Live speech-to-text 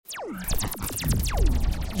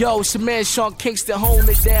Yo, it's your man Sean Kingston holding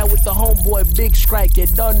it down with the homeboy Big Strike. You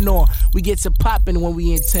done know we get to poppin' when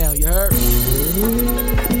we in town, you heard?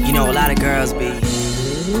 You know, a lot of girls be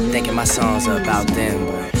thinking my songs are about them,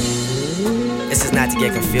 but this is not to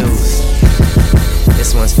get confused.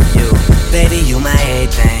 This one's for you. Baby, you my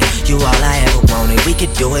everything. You all I ever wanted. We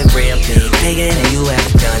could do it real big, bigger than you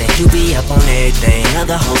ever done it. You be up on everything,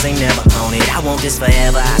 other hoes ain't never on it. I want this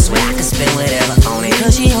forever, I swear I could spend whatever on it.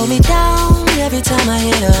 Cause she hold me down every time I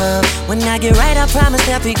hit her up. When I get right, I promise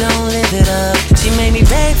that we gon' live it up. She made me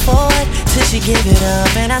beg for it till she give it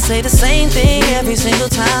up. And I say the same thing every single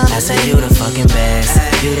time. I say you the fucking best,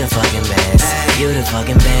 you the fucking best, you the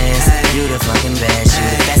fucking best, you the fucking best, you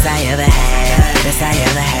the best I ever had, best I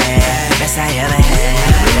ever had, best I ever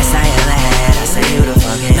had, best I ever had. I say you the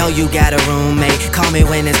fucking. Know you got a roommate, call me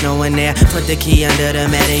when there's no one there. Put the key under the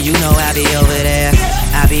mat and you know I be over there.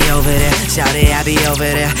 I be over there, shout it, I be over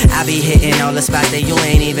there. I be hitting all the spots that you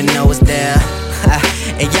ain't even know is there.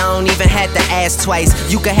 And y'all don't even have to ask twice.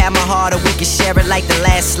 You can have my heart or we can share it like the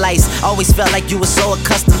last slice. Always felt like you were so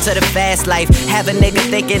accustomed to the fast life. Have a nigga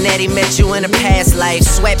thinking that he met you in a past life.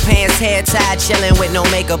 Sweatpants, hair tied, chilling with no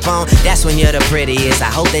makeup on. That's when you're the prettiest.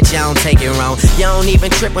 I hope that y'all don't take it wrong. You don't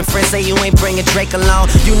even trip when friends say you ain't bringing Drake along.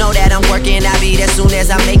 You know that I'm working, I be there soon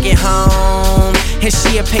as I make it home. And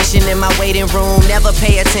she a patient in my waiting room. Never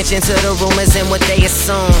pay attention to the rumors and what they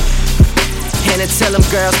assume. And until them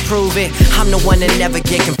girls prove it, I'm the one that never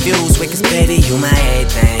get confused with. Cause baby, you my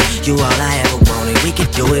everything, you all I ever wanted. We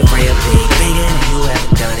could do it real big, bigger than you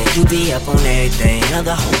ever done it. You be up on everything,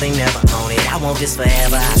 other whole thing never on it. I want this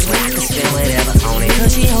forever, I swear I could spend whatever on it.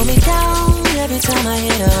 Cause she hold me down every time I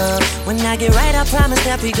hit her up. When I get right, I promise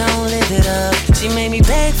that we gon' live it up. She made me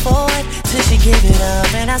beg for it till she give it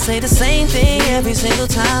up. And I say the same thing every single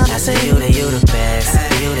time. I say you the best,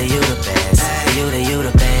 you the best, you the best, you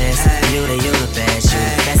the best, you the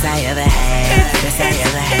best I ever had, best I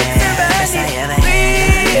ever had, best I ever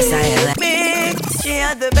had, best I ever had. She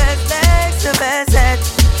had the best legs, the best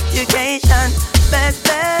education, best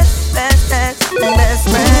friends.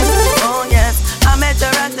 Oh yes, I met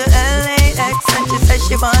her at the LAX and she said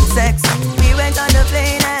she wants sex. We went on the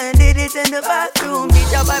plane and did it in the bathroom.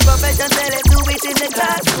 Teacher by profession, say let's do it in the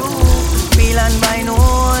classroom. We land by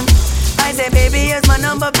noon. I say baby, here's my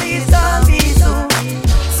number, please call me soon.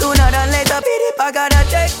 Sooner than later, beat it, I gotta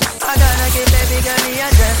check. I gotta give baby girl the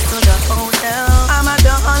address to the hotel. I'm at the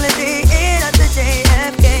Holiday Inn at the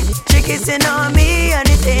JFK. She kissing on me and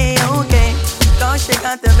it ain't okay. Cause she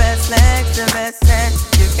got the best legs, the best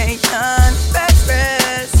education, best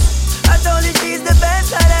dress. I told you she's the best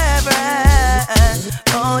I'd ever had.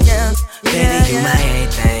 Oh yeah, baby, you my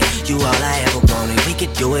everything, you all I ever wanted. We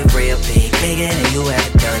could do it real big, bigger than you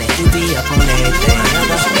ever done it. You be up on everything,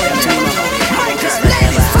 never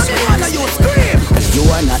You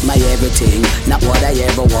are not my everything, not what I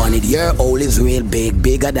ever wanted. Your hole is real big,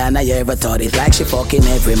 bigger than I ever thought. It's like she fucking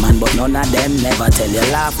every man, but none of them never tell you.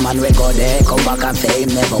 Laugh man, we go there, come back and say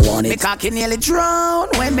him never want it. Me cocky nearly drown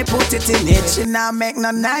when me put it in it. She not make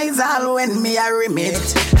no noise all when me I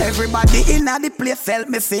remit. Everybody in the place help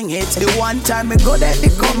me sing it. The one time me go there, they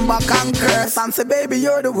come back and curse and say, baby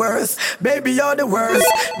you're the worst, baby you're the worst,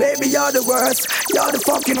 baby you're the worst, you're the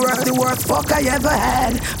fucking worst, the worst fuck I ever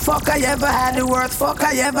had, fuck I ever had, the worst fuck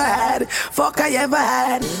I ever had, fuck I ever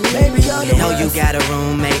had, baby you're the worst. Know you got a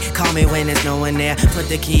roommate, call me when there's no one there. Put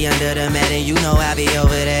the key under the mat and you know I be over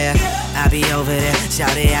there. I be over there,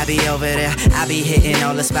 shout it, I be over there. I be hitting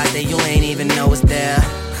all the spots that you ain't even know is there.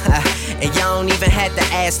 And y'all don't even have to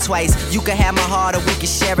ask twice. You can have my heart or we can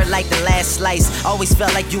share it like the last slice. Always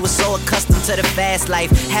felt like you were so accustomed to the fast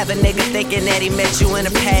life. Have a nigga thinking that he met you in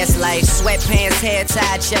a past life. Sweatpants, hair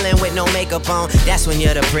tied, chilling with no makeup on. That's when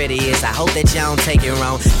you're the prettiest. I hope that y'all don't take it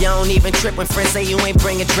wrong. You don't even trip when friends say you ain't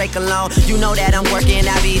bringing Drake along. You know that I'm working,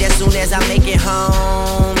 I be there soon as I make it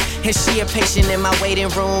home. And she a patient in my waiting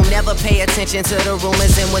room. Never pay attention to the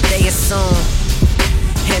rumors and what they assume.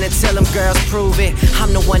 And until them girls prove it,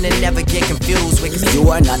 I'm the one that never get confused with. You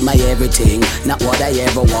are not my everything, not what I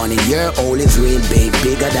ever wanted. Your hole is real big,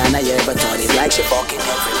 bigger than I ever thought. It's like she fucking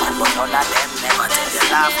every man, but none of them never tell you.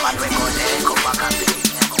 Laugh man, we go there, come back and say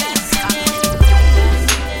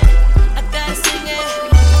I gotta sing it. I gotta sing it.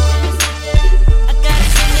 I gotta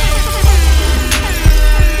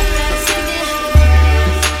sing it.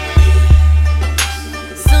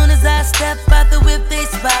 Soon as I step out the whip, they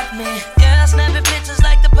spot me. Girl, snapping pictures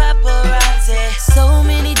like the paparazzi. So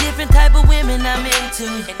many different type of women I'm into,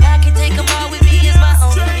 and I can take them all with me as my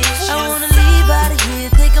own issue. I wanna leave out of here,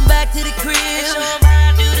 take them back to the crib, show them how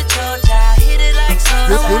I do the cha-cha, hit it like so.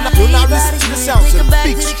 You're not listening to the sounds of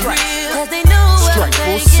Big Strike. Cause they know what I'm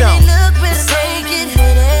thinking, they look better naked.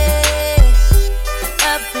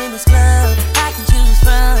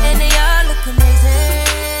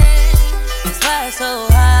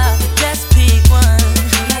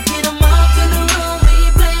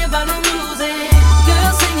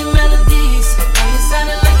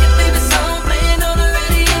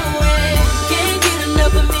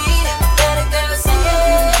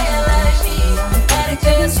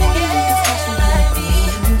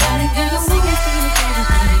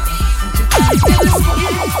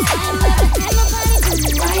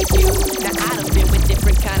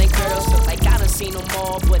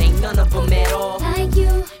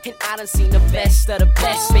 done seen the best of the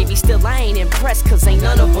best. Baby, still I ain't impressed, cause ain't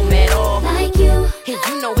none of them at all like you. And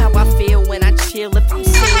you know how I feel when I chill. If I'm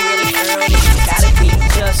sitting with a girl, then you gotta be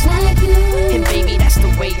just like you. And baby, that's the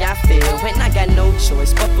way I feel. And I got no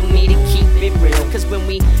choice but for me to keep it real. Cause when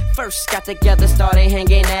we first got together, started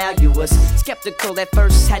hanging out, you was skeptical at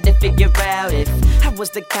first, had to figure out if I was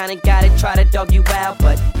the kind of guy that try to dog you out.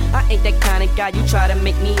 But I ain't that kind of guy you try to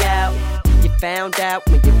make me out. You found out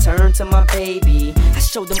when you turned to my baby. I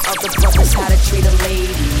showed them other brothers how to treat a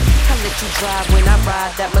lady. I let you drive when I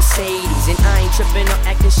ride that Mercedes. And I ain't tripping or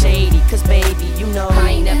acting shady. Cause baby, you know I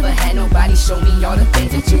ain't never had nobody show me all the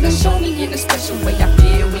things that you done show me. In a special way I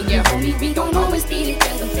feel when you're homie. We gon' always be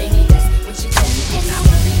together, baby. That's what you tell me and I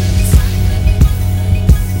believe.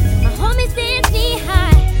 My homies dance knee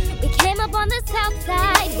high. We came up on the south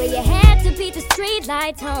side where you had to beat the street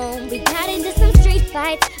lights home. We got into some street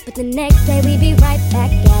fights, but the next day we be right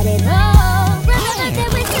back at it. Oh, brother, there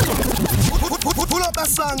with you. Pull up that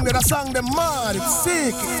song them mad, it's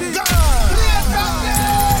sick, it's God.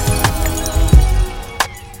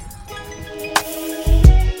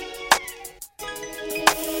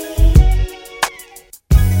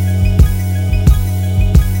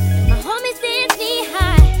 My homies dance knee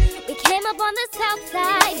high. We came up on the south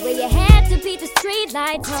side where you had to beat the street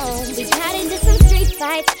lights home. We got into some street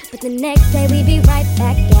fights, but the next day we be right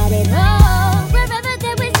back at it. Oh, brother,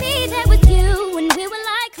 there was me, there was you, and we were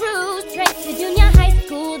like crew straight to junior high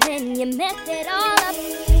school. Then you messed it all up,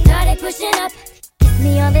 started pushing up, kissed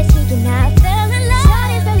me on the cheek, and I fell in love.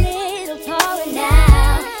 Shawty's a little taller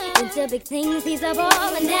now, into big things, he's a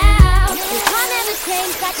baller now. His heart never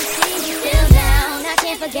changed, got to see you still down. I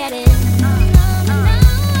can't forget it.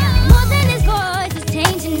 More than his voice is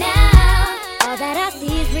changing now. All that I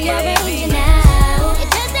see is rearranging now. It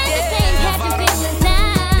just ain't the same, catching feelings now.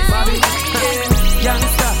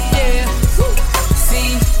 Youngster, yeah.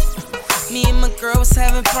 See, me and my girl was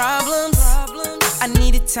having problems. I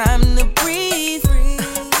needed time to breathe.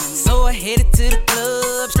 So I headed to the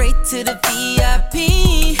club, straight to the VIP.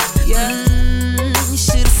 Yeah. You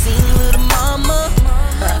should've seen little mama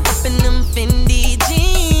up in them Fendi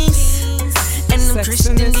jeans. And them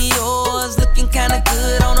Christian Dior's looking kinda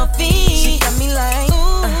good on her feet. She got me like,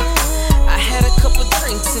 I had a couple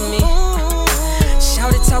drinks in me.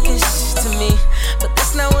 Shouted talking shit to me, but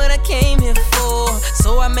that's not what I came here for.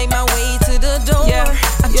 So I made my way to the door.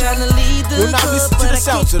 I'm trying to leave the You're not listening to the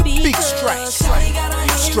sounds of the big strike.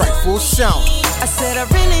 Strike full sound. I said I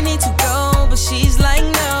really need to go, but she's like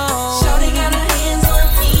no. Shawty got her hands on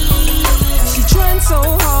me. She trying so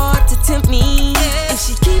hard to tempt me. If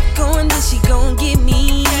she keep going, then she gon' get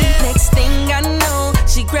me. Next thing I know,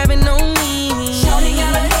 she grabbing on me. Shawty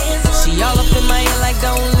got her hands on me. She all up in my ear like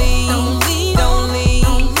don't leave, don't leave.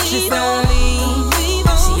 She don't leave.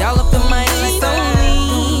 She all up in my ear like don't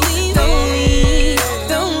leave, don't leave,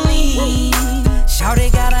 don't leave. Shawty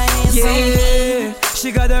got her hands on me.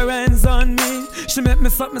 She got her hands on me. She make me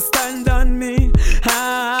fuck me stand on me.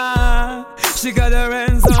 Ah, she got her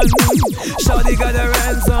hands on me. Shawty got her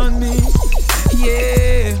hands on me.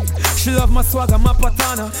 Yeah, she love my swagger, my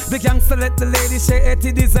patana. Big youngster let the lady say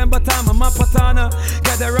 80 December time, my patana.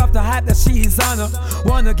 Get her off the hype that she's on her.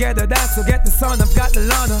 Wanna get her dance, so get the son, I've got the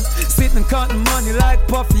Lana. Sitting counting money like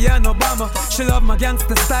Puffy and Obama. She love my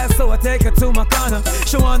gangster style, so I take her to my corner.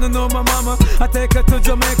 She wanna know my mama, I take her to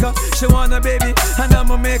Jamaica. She want a baby, and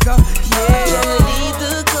I'ma make her. Yeah. Tryna leave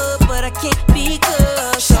the club, but I can't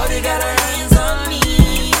because Shawty got her hands on me.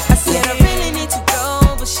 I said I really need to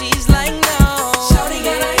go, but she's like no. Shawty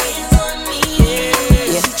got her hands on me.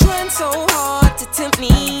 She trying so hard to tempt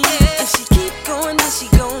me. If she keep going, then she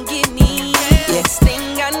gon' get me. Next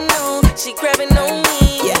thing I know, she grabbing on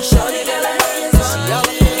me. Shawty got her hands on me. She all up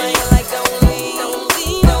in my ear like don't leave, don't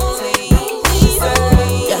leave, don't leave. She don't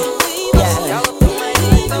leave, she all up in my ear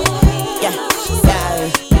like don't leave,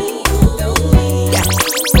 don't leave.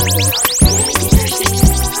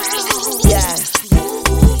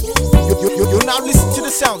 You're now listening to the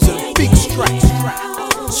sounds of the big strike.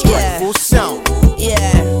 Strike full sound.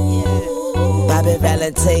 Bobby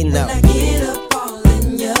Valentino. When I get up all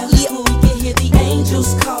in ya, we can hear the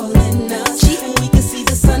angels calling us. And we can see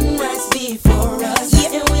the sunrise before us.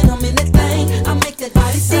 And when I'm in that thing, I make that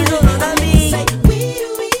body say, say,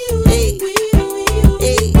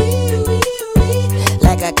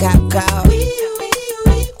 like a cop call.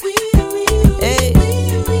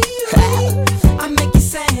 I make you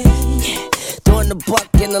say, throwing the buck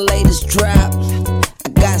in the latest drop. I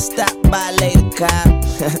got stopped by a lady cop.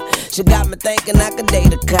 She got me thinking I could day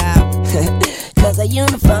to call. Cause her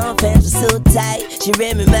uniform pants were so tight. She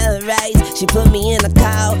read me my rights. She put me in a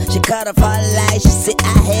call. She cut off all the lights. She said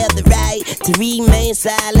I have the right to remain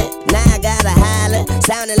silent. Now I gotta holler,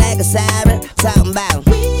 sounding like a siren. Talking about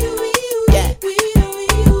yeah,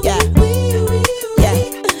 yeah, yeah.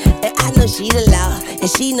 And I know she the law, and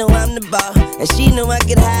she know I'm the ball, and she know I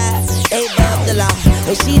get high, ain't above the law.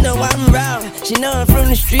 And she know I'm wrong, she know I'm from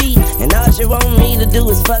the street, and all she want me to do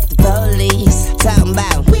is fuck the police. Talking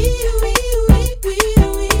about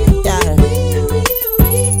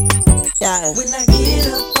yeah. When I get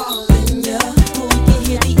up calling ya, we can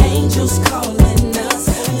hear the angels calling us.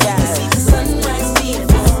 Yeah. We see the sunrise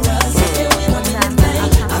before us. And when I'm in the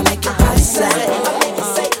night, I make it outside. I make it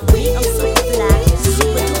say, I'm super fly,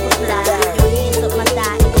 super duper fly. Your hands up my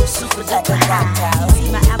thigh, super duper high. You see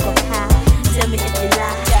my apple pie, tell me if you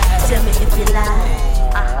lie, tell me if you lie.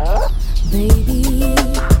 Baby,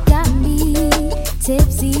 got me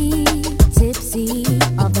tipsy, tipsy,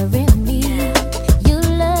 offering me your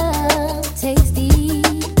love, tasty,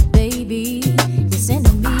 baby. You're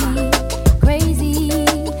sending me crazy,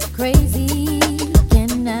 crazy.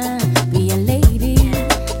 Can I be a lady?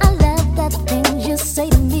 I love the things you say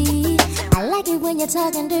to me. I like it when you're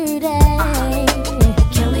talking dirty.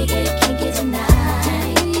 Can we get kinky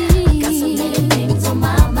tonight? Got so many things on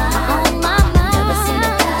my mind. Never seen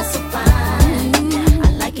a guy so fine. I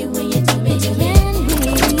like it when you do me, do me. Can we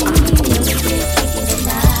get kinky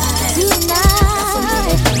tonight? Got so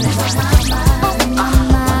many things on my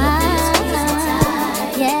mind.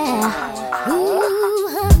 Yeah. Ooh,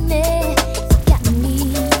 honey, got me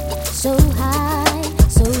so high,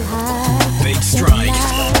 so high. Big Strike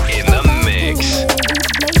in the mix.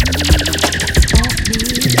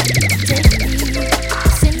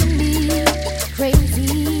 Send me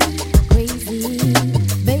crazy, crazy,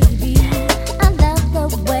 baby. I love the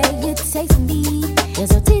way you taste me. You're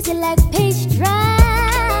so tasty like pastry.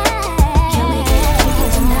 Can we get kinky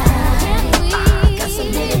tonight? Got so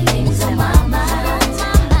many things on my mind.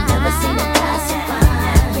 Never seen a guy so fine.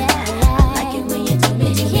 I like it when you do me,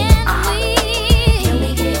 do me. Can we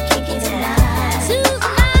get kinky tonight?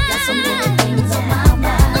 Got so many things on my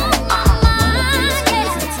mind.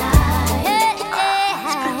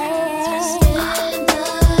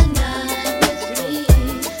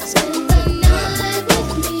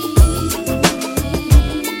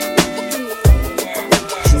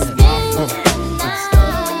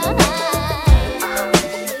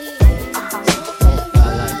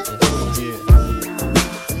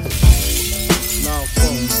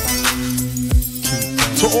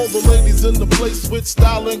 To all the ladies in the place with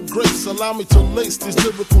style and grace, allow me to lace these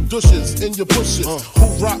lyrical douches in your bushes. Who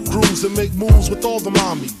rock grooves and make moves with all the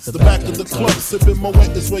mommies. The back of the club, sipping Moet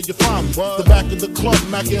is where you find me. The back of the club,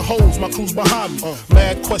 macking holes, my crew's behind me.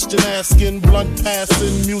 Mad question asking, blunt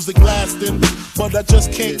passing, music lasting. But I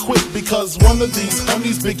just can't quit because one of these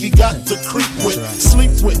honeys Biggie got to creep with,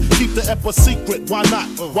 sleep with, keep the ep a secret. Why not?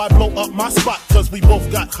 Why blow up my spot? Cause we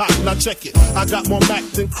both got hot. Now check it. I got more Mac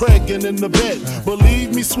than Craig and in the bed.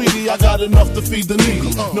 Believe me, sweetie, I got enough to feed the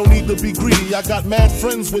needy. No need to be greedy. I got mad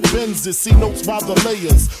friends with Benzes. See notes by the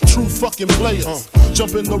layers. True fucking players.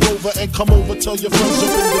 Jump in the Rover and come over. Tell your friends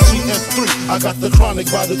jump in the GS3. I got the chronic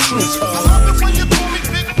by the tree. I love it when you call me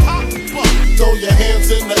Big Papa. Throw your hands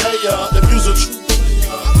in the air if you's a true.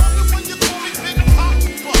 I love it when you call me Big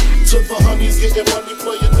Papa. To the honeys getting money,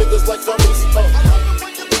 playing niggas like dummies. I love it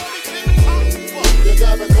when you call me Big Papa. You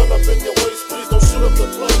gotta come up in your waist, please don't shoot up the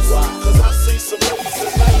place. Cause I see some ladies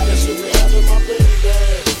tonight that should be having my baby.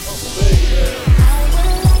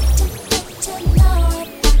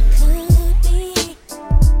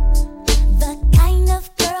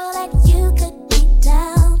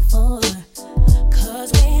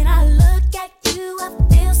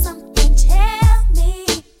 Feel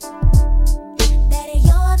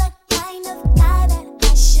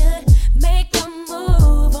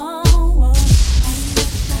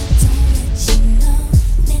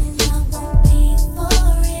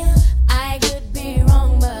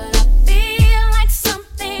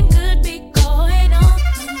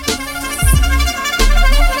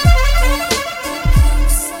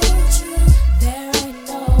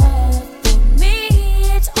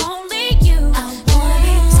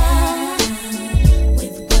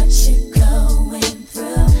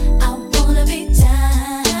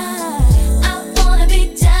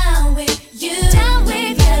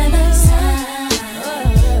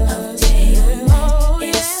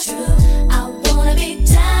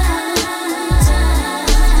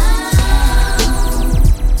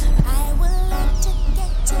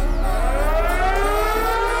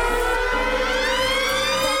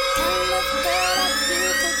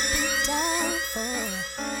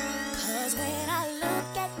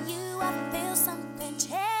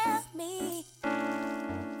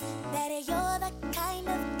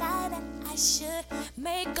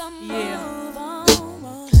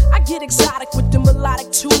get exotic with the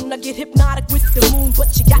melodic tune. I get hypnotic with the moon,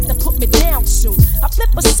 but you got to put me down soon. I flip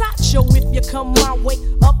a sideshow if you come my way.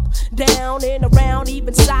 Up, down, and around,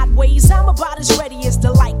 even sideways. I'm about as ready as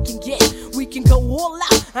the light can get. We can go all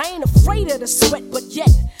out. I ain't afraid of the sweat, but yet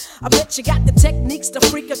I bet you got the techniques to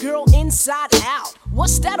freak a girl inside out.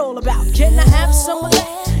 What's that all about? Can I have some of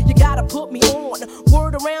that? You gotta put me on.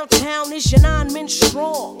 Word around town is your 9 men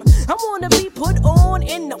strong. I wanna be put on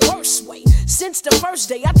in the worst way. Since the first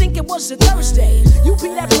day, I think it was a Thursday. You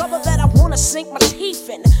be that brother that I wanna sink my teeth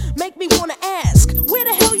in. Make me wanna ask, where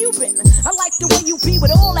the hell you been? I like the way you be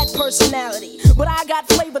with all that personality, but I got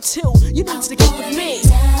flavor too. You need to get with me.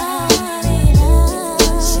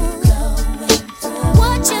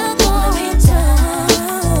 What you going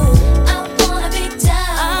through? I wanna be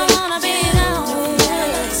down. I wanna be down.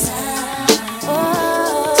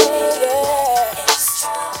 Oh, yeah. It's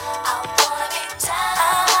true. I wanna be down. I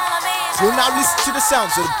wanna be down. You'll now listen to the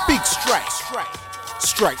sounds of the Big Strike.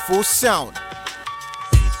 Strike Force Sound.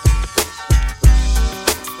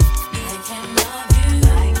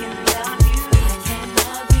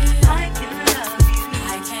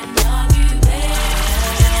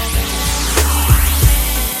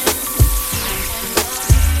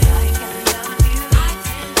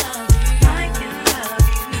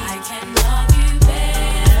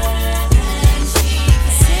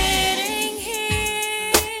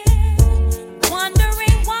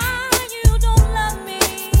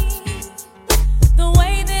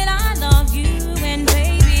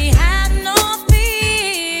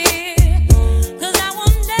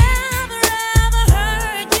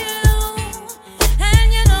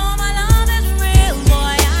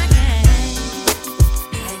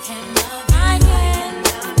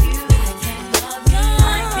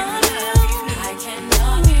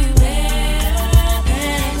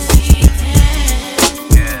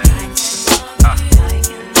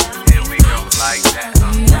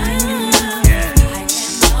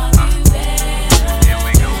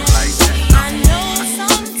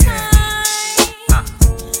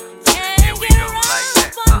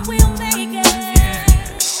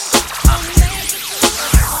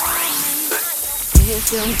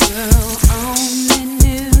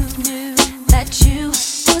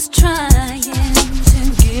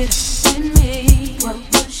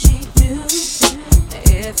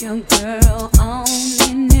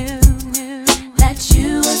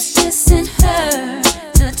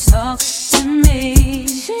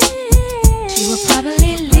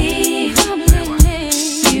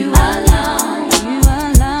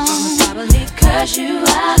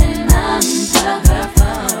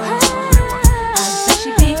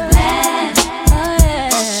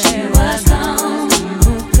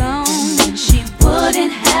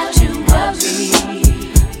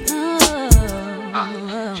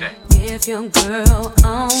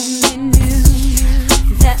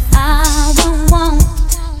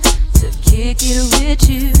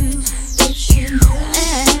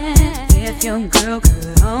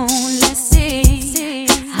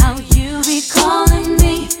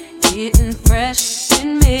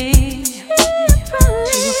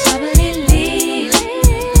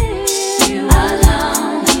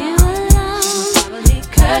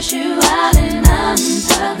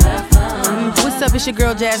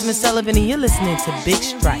 Jasmine Sullivan, and you're listening to Big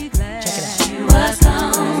Strike. Check it out. You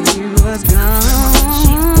was gone.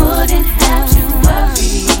 She wouldn't have to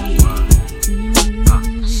worry.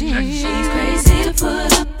 She's crazy to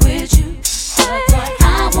put up with you. But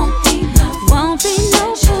I won't be no fool. What you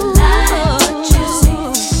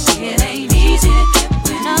see, it ain't easy to get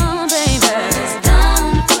with no, baby. It's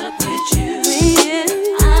down to put up with you.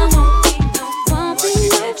 I won't be no fool.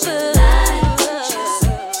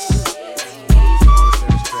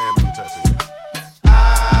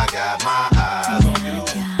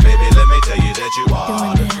 You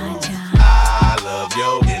are the truth. I love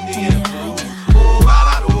your Indian food. Ooh,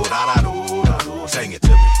 da-da-do. Sing it to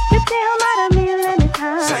me.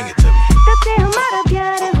 Sing it to me.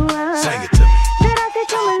 Sing it to me.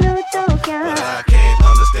 But I can't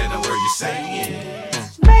understand the word you're saying.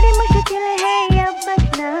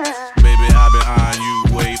 Baby, I've been eyeing you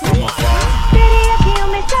way from afar.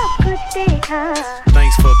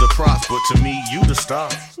 Thanks for the props, but to me, you the star.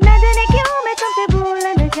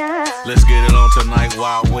 Let's get it on tonight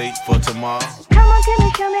while I wait for tomorrow. Come on, tell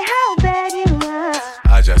me, show me how bad you are.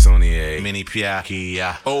 I just only a mini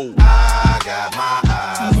piakia. Oh, I got my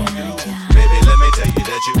eyes on you. Baby, let me tell you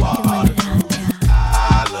that you are the truth.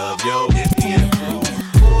 I love your Indian food.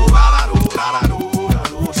 Ooh,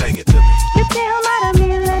 da-da-do. Sing it to me.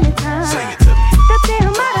 Sing it to me.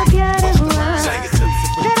 Sing it to me.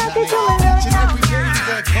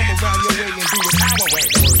 Come around your way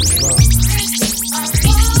and do it our way.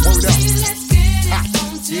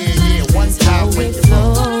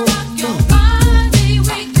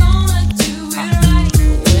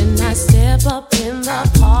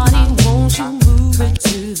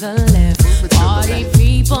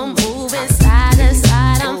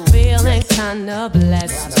 a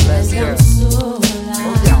blessing. I'm so fly.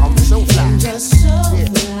 Oh yeah, I'm so fly. Just so fly.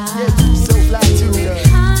 Yeah, so fly too, girl.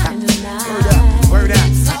 Word up.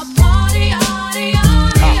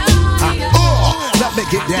 Let me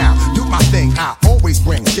get down, do my thing. I always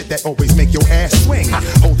bring shit that always make your ass swing.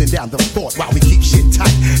 Holding down the fort while we keep shit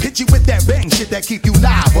tight. Hit you with that bang shit that keep you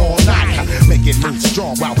live all night. Make it move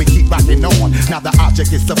strong while we keep rocking on. Now the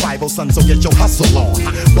object is survival, son, so get your hustle on.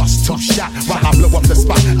 Bust 2 shot while I blow up the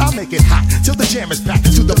spot. I'll make it hot till the jam is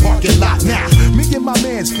packed to the parking lot. Now, me and my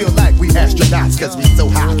mans feel like we astronauts, cause we so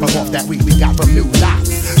high from off that weed we got from New Lots.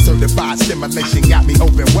 Certified stimulation got me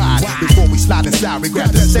open wide. Before we slide inside, we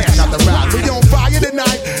grab the stash out the ride. We on fire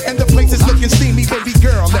tonight, and the place is looking steamy. Baby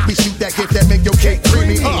girl, let me shoot that gift that make your cake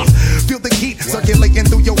creamy. Feel the heat circulating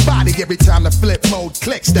through your body every time the flip mode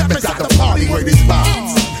clicks. Step inside the party where this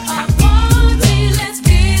vibes. Let's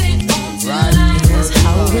get it on tonight. That's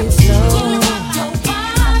how we flow.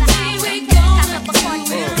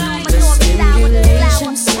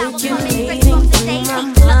 Stimulation circulating through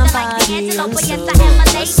my body and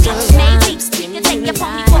soul. Maybe you can take your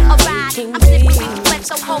pony for a ride. I'm slippery wet,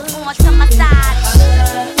 so hold on to my side.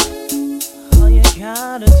 All you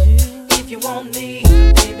gotta do, if you want me,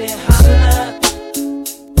 baby, holla.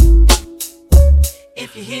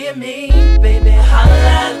 If you hear me, baby,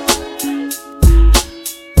 holla.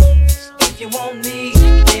 If you want me,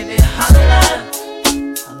 baby, holla.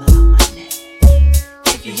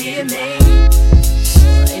 If you hear me,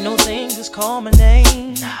 ain't no thing, just call my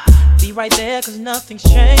name. Be right there, cause nothing's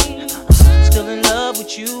changed. Still in love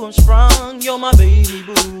with you, I'm sprung. You're my baby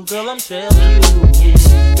boo, girl, I'm telling you.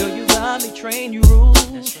 Girl, you got me, train you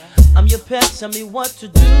rules. I'm your pet, tell me what to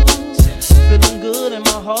do. Feeling good in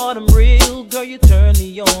my heart, I'm real. Girl, you turn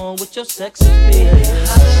me on with your sexy feel.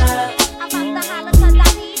 I'm about to holla cause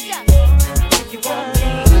I need ya. If you want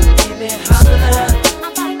me, baby, holla.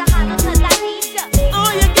 I'm about to holla cause I need ya.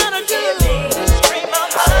 All you gotta do is scream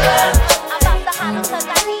out holla. I'm about to holla cause I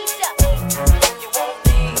need ya. If you want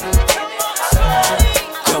me, baby, holla.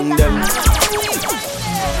 Young them.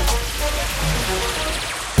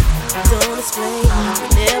 Don't explain,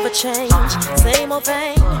 never change. Same old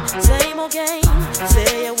thing, same old game.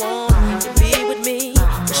 Say you want to be with me.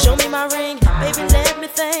 Show me my ring, baby, let me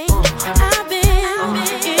think. I've been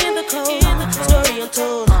in the cold, story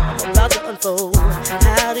untold. I'm about to unfold.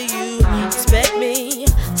 How do you expect me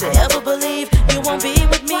to ever believe you won't be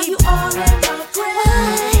with me? You all in my grave.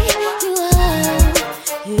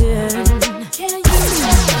 Yeah. Can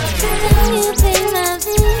you be my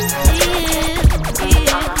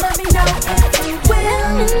let me know if you will.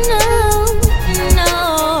 No.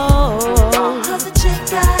 Cause the chick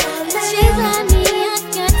got me, I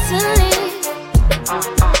got to leave.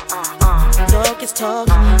 Talk is talk,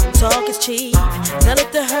 talk is cheap. Tell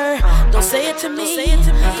it to her, don't say it to me.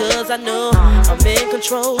 Cause I know I'm in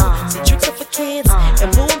control. See, tricks are for kids,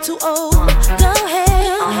 and boo, I'm too old. Go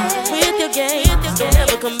ahead with your game.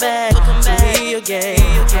 Never come back to me again.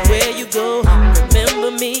 Where you go,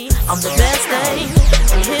 remember me. I'm the best thing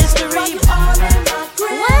in history.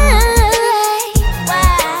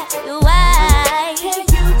 Why? Can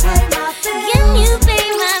you pay my bill? Can you pay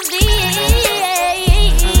my bill?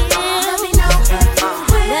 Let me know if you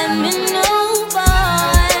will. Let me know,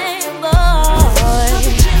 boy.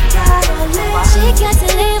 She got to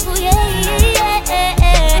live,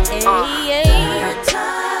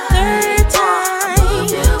 Third time,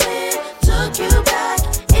 took you back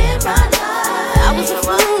in my life. I was a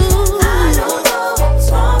fool. I don't know what's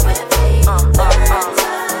wrong with me. Third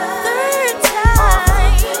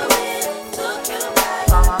time, took you back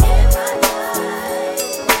in my life.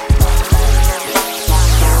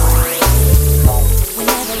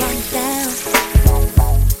 Whenever I'm down,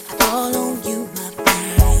 I call on you, my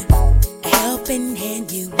friend. A helping hand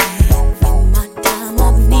you have in my time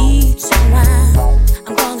of need. So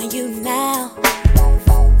I'm calling you now,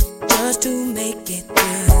 just to make it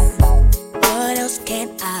through. What else can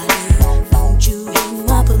I do? Won't you hear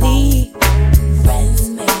my plea? Friends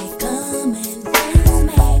may come and friends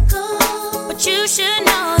may go, but you should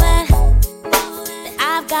know that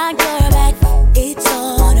I've got your back. It's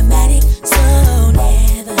automatic, so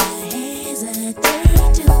never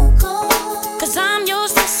hesitate to call. Cause I'm your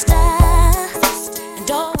sister,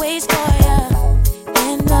 and always for you.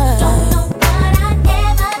 And don't know what I'd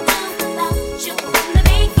ever do without you. From the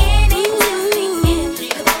beginning to the end,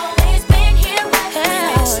 you've always been here right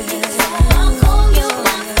beside me. So I'll call you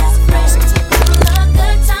my best friend. Through the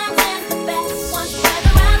good times and the bad ones,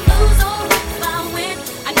 whether I lose or if I win,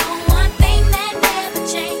 I know one thing that never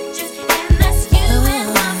changes, and that's you and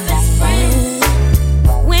my best friend.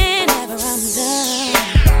 Whenever I'm done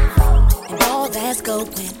and all that's going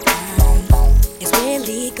on, It's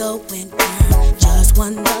really going down. Just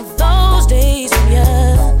one of those days when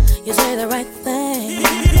you say the right thing.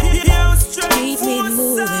 Keep me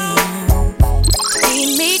moving,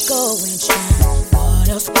 keep me going strong. What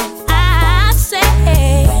else can I say?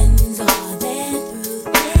 Friends are there through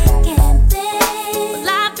thick and thin. Well,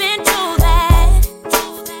 I've been through that,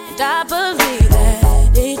 and I believe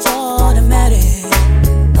that it's automatic.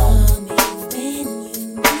 Love me when you need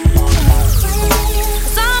me.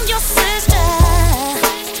 'Cause I'm your sister,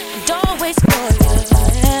 and always for you.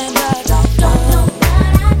 And I don't know what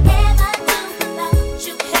I ever do without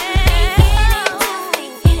you.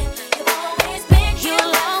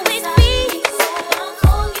 You'll always be, so I'll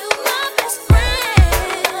call you my best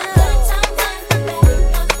friend. Good times and the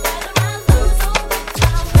bad, whether I lose or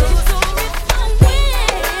if I win.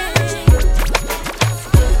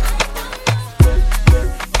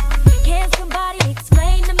 Can somebody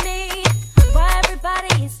explain to me why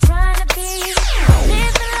everybody is trying to be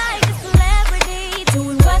living like a celebrity,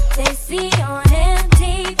 doing what they see on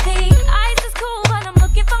MTV? Ice is cool, but I'm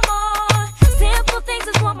looking for more. Simple things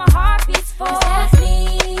is what my heart beats for. That's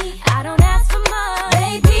me, I don't ask for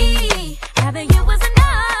much, baby. Having you was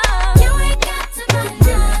enough. You ain't got to buy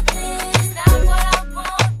nothing. It's not what I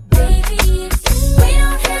want, baby. It's you. We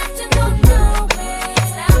don't have to go nowhere.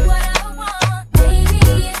 It's not what I want, baby.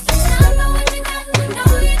 It's you. I know what you got, I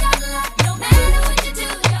know you got a lot. No matter what you do,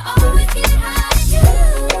 you always get high.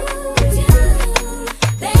 It's you,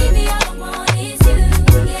 baby. All I want is you,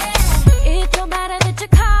 yeah. It don't matter that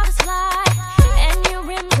your car is fly and your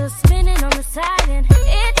rims are spinning on the side, and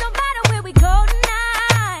it don't matter where we go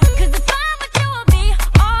tonight. 'Cause if I'm with you, I'll be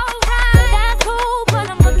alright. That's cool, but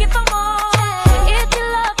I'm looking for more. It's your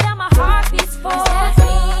love that my heart beats for.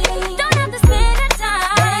 Don't have to spend the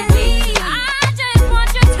time, baby. I just want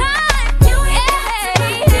your time. You ain't got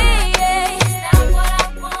to it's not what I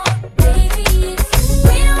want, baby.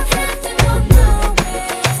 We don't have to go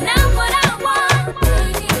nowhere. It's not what I want,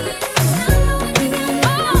 baby. I know what you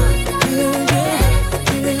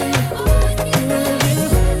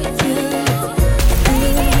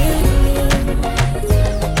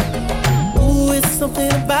Ooh, it's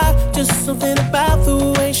something about, just something about the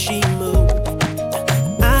way she moves.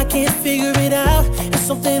 I can't figure it out. It's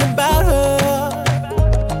something about her.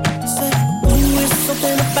 Say, ooh, it's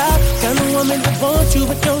something about kind of woman that wants you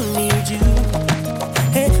but don't need you.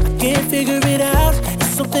 Hey, I can't figure it out.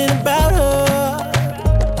 It's something about her.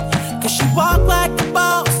 'Cause she walk like a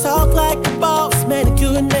boss, talk like a boss,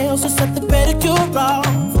 manicure and nails, just set the pedicure off.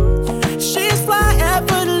 She's fly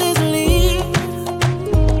effortlessly,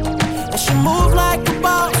 and she move like a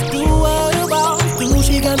boss, do what a boss do.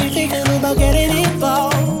 She got me thinking about getting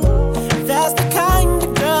involved. That's the kind of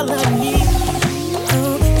girl I need.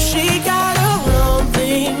 She got her own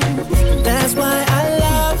thing, that's why I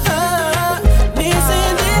love her. Miss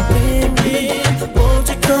Independent, won't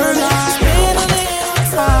you girl, spend a little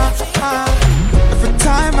time. Every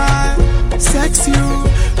time I sex you,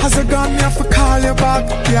 has a gun, me have to call you back,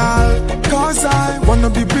 girl. 'Cause I wanna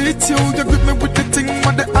be with you. You grip me with the thing,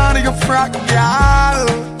 with the heart of your frack, girl.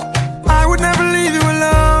 I would never leave you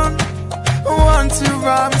alone. I want you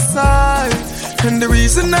by my side. And the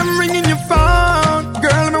reason I'm ringing your phone,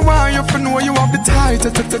 girl, me want you to know you have the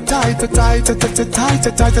tightest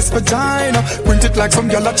vagina. Print it like some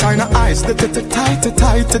yellow China eyes. The tightest.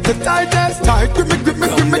 Tight, grip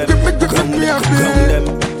me up there.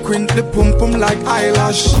 Quint the pum pum like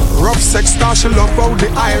eyelash. Rough sex star, she love how the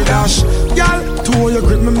eye dash. Girl, two you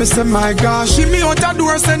grip me, say my gosh. Give me out the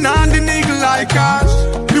door, send on the nigga like cash.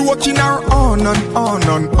 Me walking her on and on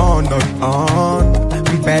and on and on.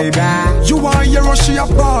 Baby, you want your rush, she a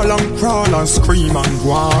ball and crawl and scream and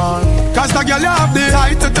go on. 'Cause the girl you have the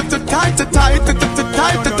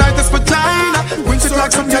tightest vagina. Quint it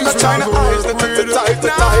like some yellow China eyes. The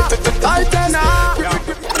tightest.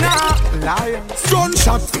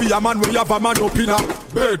 Gunshot for a man where you have a man up in a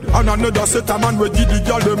bed, and another set a man where did the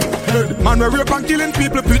girl them head. Man where rape and killing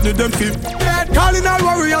people, pitney them feet dead. Calling all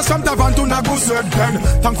warriors from Tavan to Naguset then.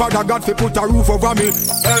 Thank Father God for put a roof over me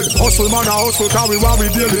head. Hustle man a hustle, cause we want we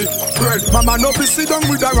daily bread. Mama no be sit down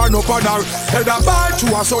with her and up on her head. A buy to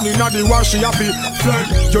her son in the war, she happy fled.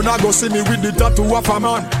 You not go see me with the tattoo of a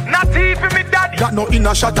man. Not even me daddy. That no in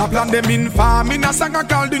a shot a plan them in farm. In a song I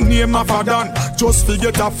call the name of a dan. Just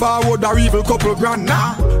forget a forward or evil couple grand.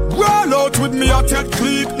 Nah, roll out with me a tech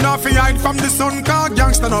clip. Nah, fi hide from the sun, cause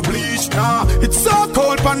gangsta no bleach. Nah, it's so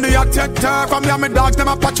cold pon the attack turf. From me and my dogs them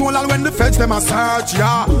a patrol all when the feds them a search.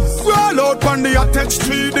 Yeah, roll out pon the attack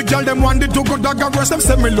street. The girl them want the do good dog a rush. Them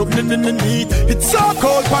say me look neat. It's so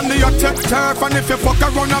cold pon the attack turf. And if you fuck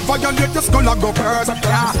around and violate, your skull a go burst.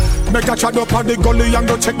 Yeah, Make a chat up on the gully and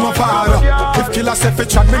go check my father. If killer say fi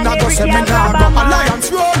chat, me nah go say me nah go.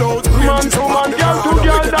 Alliance roll out. Man to man, girl to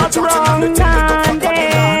girl, that's wrong.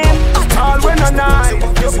 All when a night,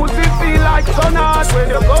 your pussy feel like sun hot when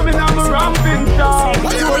you're coming on the ramping shot.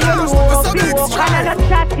 Another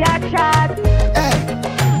chat, yeah, chat.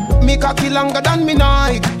 Me cocky longer than me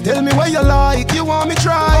night. Tell me what you like. You want me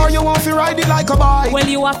try or you want to ride it like a bike? Well,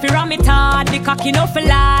 you have to ram it hard. The cocky no for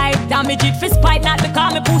life. Damage it for spite, not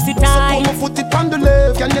because me pussy tight. So put my foot it on the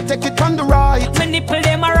left, can you take it on the right? My nipple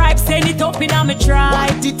them a ripe, send it up in a me try.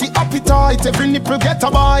 White titty appetite, every nipple get a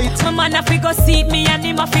bite. My man a fi go seat me and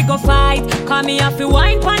him a fi go fight. Call me a fi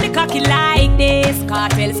wine pon the cocky like this.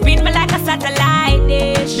 Cartel spin me like a satellite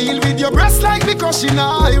dish. Deal with your breast like the crushing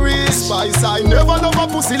iris. Spice, I never love a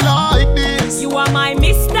pussy like this. You are my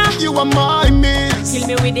mister, you are my miss. Kill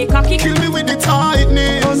me with the cocky, kill me with the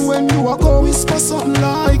tightness. And when you are go whisper something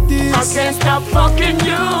like this, I can't stop fucking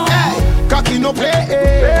you. Hey, cocky no play.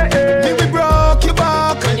 Me we broke your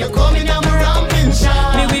back when you coming on my ramping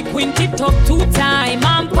shot. Me we quint it up 2 times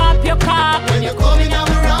and pop your cock when you coming on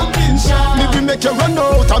my ramping shot. Me we make you run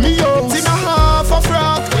out of me house in a half a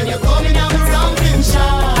frock when you coming on my ramping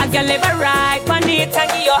shot. I can live a ride on it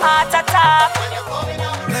and give your heart attack.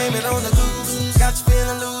 Blame it on the goose, got you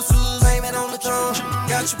feeling loose. Blame it on the drum,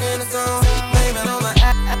 got you feeling gone. Blame it on the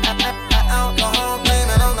alcohol. Blame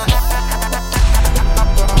it on the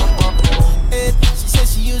She said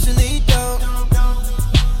she usually don't,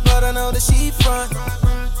 but I know that she front.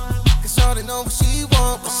 Cause shorty know what she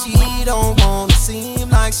want, but she don't wanna seem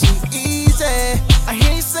like she easy. I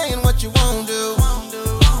hear you saying what you won't do,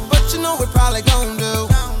 but you know we probably gon' do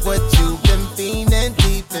what you've been feeling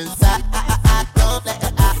deep inside. Don't let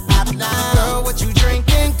it out now. Girl, what you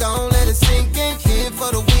drinking? Gon' let it sink in. Here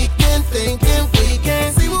for the weekend, thinking we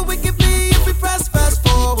can see what we can be if we press fast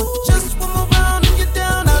forward. Just one more round and you're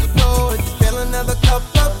down out the door. You feel another cup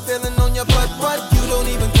up, feeling on your butt, but you don't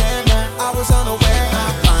even care. I was unaware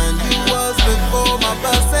how fine you was before my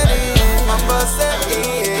bus set in. My bus set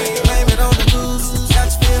in. Blame it on the booze, got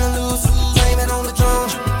you feeling loose. Blame it on the drum,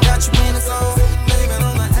 got you in the zone. Blame it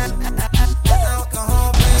on the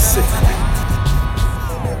alcohol.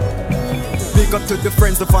 Big up to the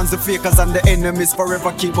friends, the fans, the fakers, and the enemies.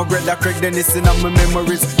 Forever keep my brother Craig Dennis in my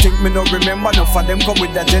memories. Think me no remember, enough of them come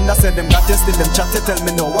with the agenda. Said them got tested, them chat to tell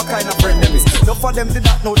me no what kind of friend them is. Enough of them did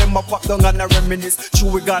not know them a pop down and a reminisce.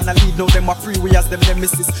 True we gonna lead, now them a free, we as them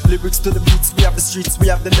nemesis. Lyrics to the beats, we have the streets, we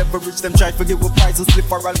have the leverage. Them try to give a prize and slip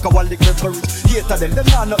for alcoholic beverage. Hater them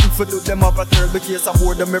not nothing for do, them have a third case. I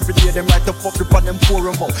board them every day, them write up up on them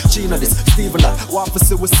forum out. Gina this, Steven that, want to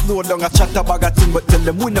see we slow down a chat about a thing, but tell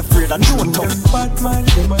them we not afraid and no talk. Them bad mind,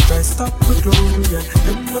 them a try stop with glory.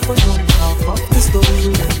 Them never know half of the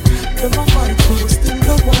story. Them a fight for still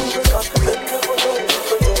the one because them never know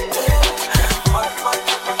bad mind,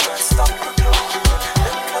 them a try stop with glory.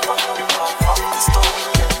 Them never know half of the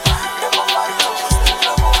story. Them a fight for still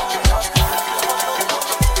the one because them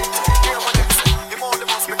Hear what them say, him all the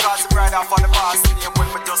most because him ride off on the past. Name when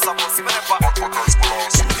me just a bus, me never because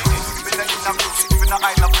me the in a music, me the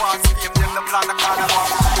isle of fast. Name them the plan, the carnival,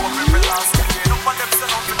 over every last. But them sell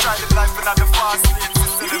out to try the life in the fast lane.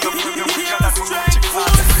 Still in the premium, we got that chick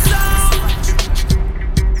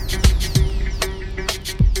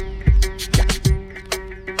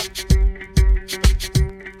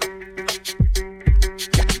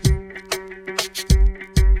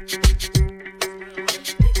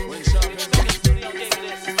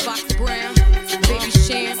Fox Brown, Baby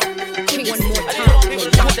Sham, King one more time.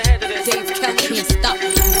 Dave Kelly can't stop.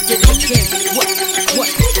 Did it again. What?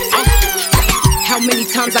 How many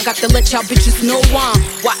times I got to let y'all bitches know I'm?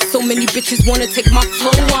 Why so many bitches wanna take my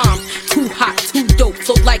flow? I'm too hot, too dope,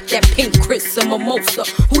 so like that pink Chris and mimosa.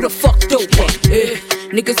 Who the fuck doper?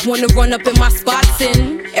 Niggas wanna run up in my spots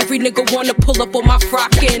and every nigga wanna pull up on my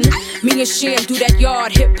frockin'. Me and Sham do that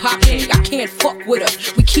yard hip hopping. I can't fuck with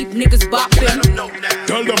us, we keep niggas bopping.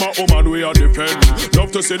 Tell them a woman we are defend.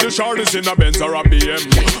 Love to see the shorties in a Benz or a BM.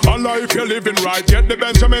 Allah if you're living right, get the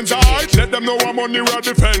Benjamins right. Let them know I'm money we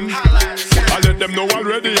defend. I let them know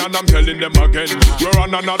already and I'm telling them again. We're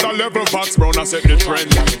on another level, Fox Brown I set the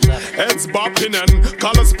trend. Heads bopping and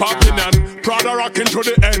colors popping and Prada rocking to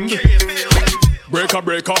the end. Breaker,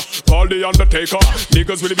 call the Undertaker.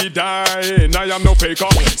 Niggas will be dying, I am no faker.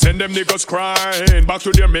 Send them niggas crying back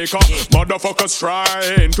to their maker. Motherfuckers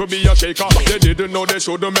trying to be a shaker. They didn't know they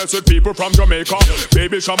shouldn't mess with people from Jamaica.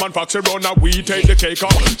 Baby Shaman Foxy Brown, now we take the cake.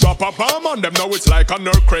 Drop a bomb on them, now it's like a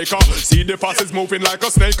nerve cracker. See the fastest moving like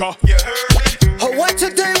a snake. Oh, what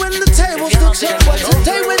today when the tables do turn? What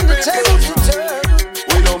today when the tables do turn?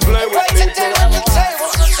 We don't play with people. What today when the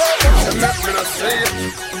tables do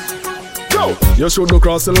turn? Yo, you should not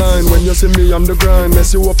cross the line when you see me on the grind.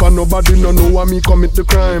 Mess you up and nobody no know why me commit the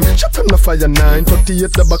crime. Shut on the fire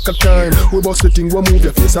 9:38 the back of time. We bust the thing, we move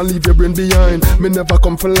your face and leave your brain behind. Me never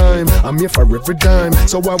come for lime, I'm here for every dime.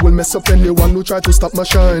 So I will mess up anyone who try to stop my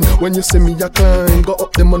shine. When you see me I climb, go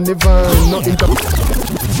up them on the vine. Nothing to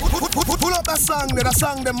pull up that song, that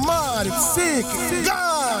song them mad, it's sick, it's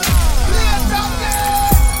gone.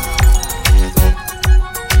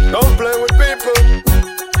 Don't play with people.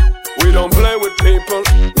 We don't play with people.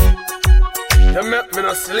 You make me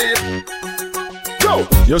not sleep. Yo,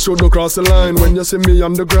 you should not cross the line when you see me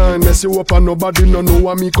on the grind. Mess you up and nobody no know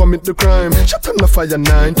why me commit the crime. Shut on the fire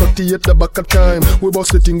 9:38 the back of time. We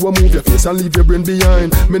bust the thing, we move your face and leave your brain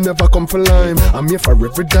behind. Me never come for lime, I'm here for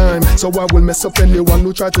every dime. So I will mess up anyone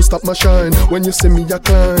who try to stop my shine. When you see me I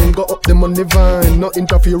climb, go up them on the vine. No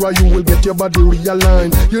interfere or you will get your body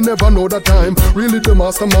realigned. You never know the time, really the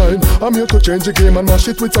mastermind. I'm here to change the game and mash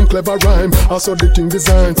it with some clever rhyme. I saw the thing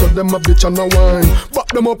designed, so them a bitch and a wine. Back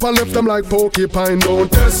them up and left them like porcupine.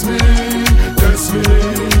 Don't test me, test me,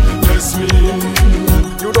 test me.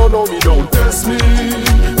 You don't know me, don't test me,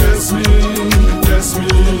 test me, test me.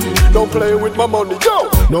 Don't play with my money, yo.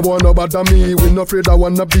 No boy no bother me, we no afraid I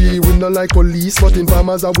wanna be. We no like police, but in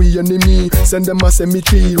farmers are we enemy. Send them a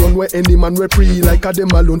cemetery, run where any man we free. Like a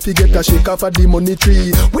them alone, forget a shake off of the money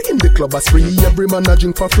tree. We in the club as free, every man a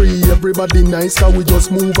drink for free. Everybody nice, cause we just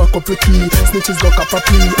move a couple key. Snitches go cap a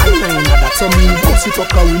plea, I ain't that's on me. Go sit up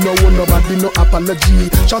cause we no want nobody, no apology.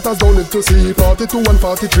 Shotters don't live to see 42 and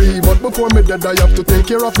 43. But before me dead I have to take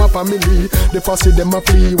care of my family. They first see them a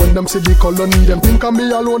flee, when them see the colony. Them think of me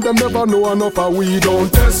alone, them never know enough of we.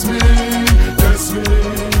 Don't test me, test me,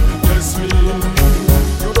 test me.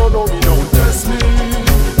 You don't know me, don't test me,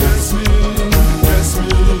 test me, test me.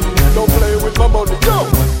 Don't play with my money, yo.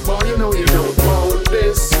 Boy, you know you don't want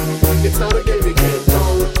this. It's not a game, you can't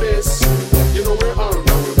count this. You know we're armed,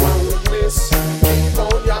 now we want this. Keep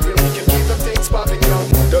on yapping, we can keep the things popping up.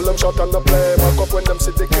 Tell them shot on the play, back up when them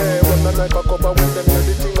sit decay. When the night back up and when them hear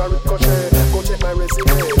the thing I ricochet. Go check my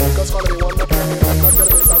resume, because for me want to play. I'm not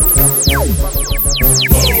gonna miss a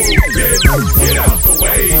Get out the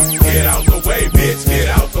way, get out the way, bitch, get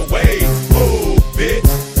out the way. Move, bitch,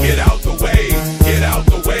 get out the way, get out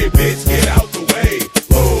the way, bitch, get out the way.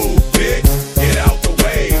 Move, bitch, get out the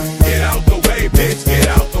way, get out the way, bitch, get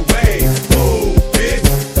out the way. Move, bitch,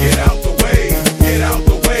 get out the way, get out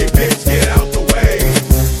the way, bitch, get out the way.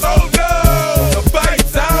 Oh no, the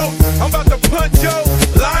fight's out. I'm about to punch your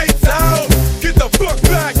lights out. Get the fuck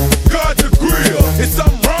back, guard the grill. It's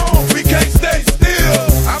something wrong, we can't stay still.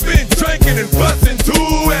 I've been drinking and busting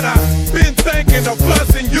too, and I've been thinking of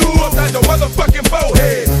busting you upside your motherfucking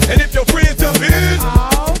forehead. And if your friends jump in,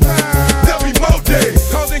 there'll be more days,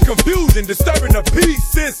 causing confusion, disturbing the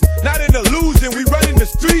peace. It's not an illusion, we running the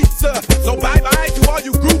streets. So bye bye to all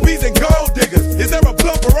you groupies and gold diggers. Is there a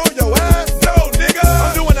bumper on your ass? No, nigga.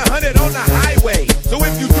 I'm doing 100 on the highway. So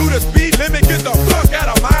if you do the speed limit, get the fuck out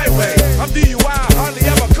of my way. I'm DUI, hardly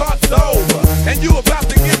ever caught sober, and you about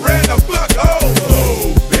to get ran the fuck over.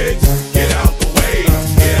 Oh, bitch, get out the way,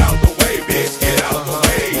 get out the way, bitch, get out the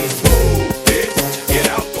way. Move, bitch, get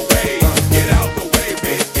out the way, get out the way,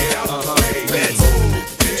 bitch, get out the way. Bitch,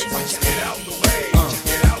 get out the way,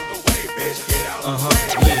 get out the way, bitch, get out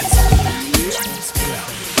the way.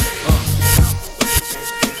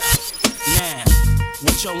 Now,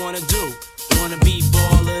 what y'all wanna do? Wanna be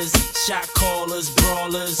ballers, shot callers,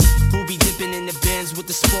 brawlers, who be dipping in the bins with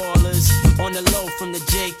the spoilers. On the low from the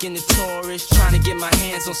Jake and the Taurus, trying to get my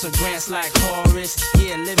hands on some grants like Horace.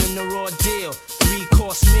 Yeah, living the raw deal,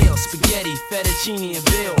 3-course meal, spaghetti, fettuccine and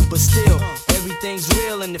veal. But still, everything's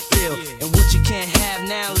real in the field, and what you can't have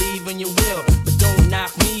now, leave when you will. But don't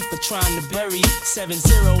knock me for trying to bury 7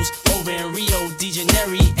 zeros over in Rio de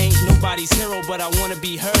Janeiro. Ain't nobody's hero, but I wanna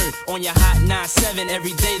be heard on your hot 9-7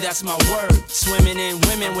 every day, that's my word. Swimming in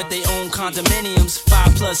women with their own condominiums,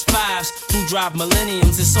 5+5s who drive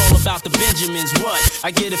millenniums. It's all about the Benjamins, what?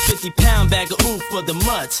 I get a 50-pound bag of oof for the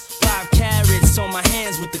mutts, 5 carats on my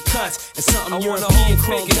hands with the cuts, and something European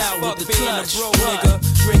chromed out with the clutch. Broke nigga,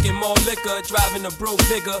 drinking more liquor, driving a broke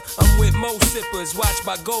bigger. I'm with mo sippers, watched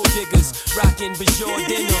by gold diggers, rocking Bajor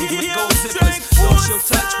denims with gold zippers. Don't show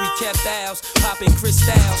touch, we kept ours, popping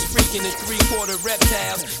crystals, freak looking at 3/4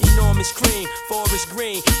 reptiles. Enormous cream, forest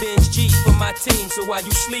green, binge G for my team. So while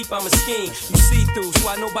you sleep, I'm a scheme. You see through, so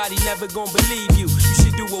why nobody never gonna believe you. You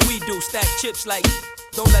should do what we do, stack chips like.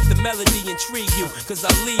 Don't let the melody intrigue you, cause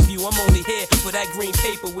I'll leave you. I'm only here for that green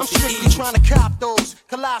paper with I'm the strictly eagle. trying to cop those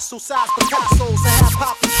colossal size Picassos and have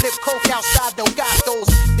pop and flip coke outside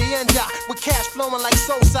Delgados. The end up with cash flowing like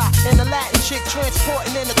Sosa and the Latin chick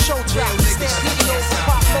transporting in a chocha. Stampede over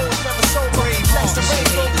pop loads, never sober. Flex the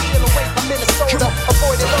rainbow, steal away from Minnesota.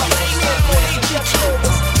 Avoid it all. Stand for the jet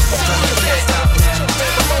shoulders.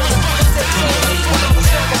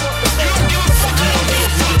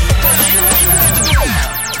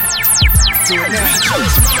 Do it now,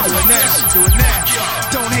 do it now, do it now.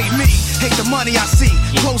 Don't hate me, hate the money I see.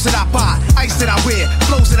 Clothes that I buy, ice that I wear,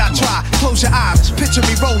 flows that I try. Close your eyes, picture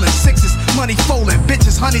me rolling sixes, money folding,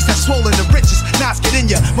 bitches, honeys that swollen the richest. Knots get in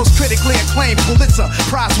ya, most critically acclaimed Pulitzer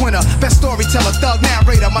Prize winner, best storyteller, thug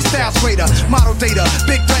narrator, my style's greater, model data,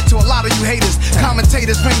 big threat to a lot of you haters.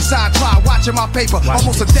 Commentators ringside try watching my paper,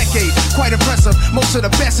 almost a decade, quite impressive. Most of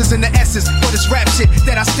the best is in the S's, but it's rap shit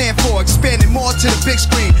that I stand for, expanding more to the big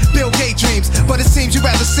screen. Bill Gates dreams, but it seems you'd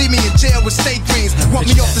rather see me in jail with state dreams. Want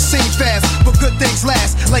me off the scene fast, but good things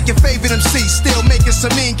last. Like your favorite MC, still making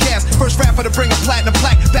some mean cash. First rapper to bring a platinum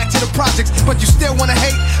plaque back to the projects, but you still wanna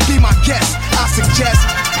hate? Be my guest, I suggest.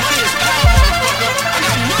 Money is power, motherfucker. I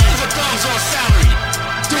got millions of thumbs on salary.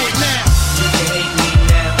 Do it now. You can hate me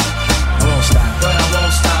now. I won't stop, but I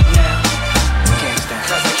won't stop now. I can't stop,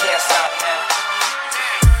 cause I can't stop now.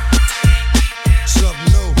 Something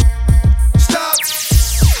new. Stop,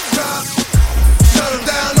 stop, shut them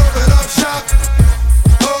down, open up shop.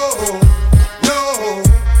 Oh, no,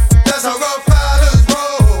 that's how rough riders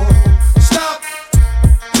roll. Stop,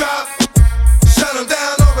 drop, shut them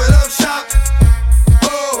down, open up shop.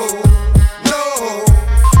 Oh, no,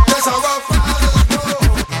 that's how rough riders roll.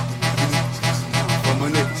 For my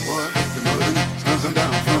niggas, what? Comes them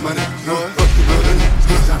down for my niggas, what? Fuck the mother niggas,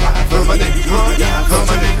 for my niggas, what? For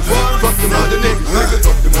my niggas, what? Fuck the mother niggas, nigga.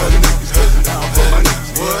 Fuck the mother niggas, cause I'm down for my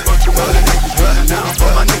niggas, what? Fuck the mother niggas, cause I'm down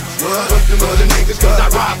for my niggas, what? Fuck the mother niggas, cause I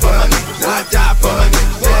ride for my niggas, I die for my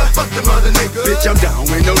niggas, what? Fuck the mother niggas. Bitch, I'm down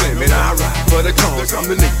with no limit, I ride for the cause. I'm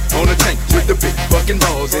the nigga on the tank with the big fucking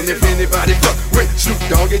balls. And if anybody fuck with Snoop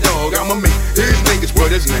Doggy Dogg, I'ma make his niggas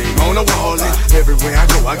put his name on the wall. And everywhere I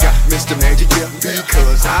go, I got Mr. Magic here,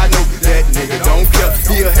 because I know that nigga don't care.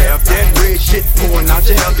 He'll have that red shit pouring out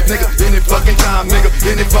your house, nigga. Any fucking time, nigga,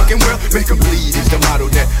 any fucking world. Make 'em bleed is the motto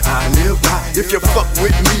that I live by. If you fuck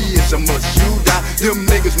with me, it's a must you die. Them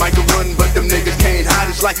niggas might can run, but them niggas can't hide.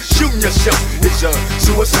 It's like shooting yourself. It's a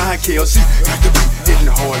suicide KLC. Got to be hitting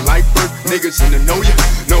hard like birth. Niggas in the know you,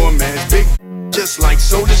 know a man's big, just like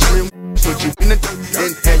Soda Slim. Put you in the dirt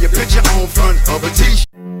and have your picture on front of a t-shirt.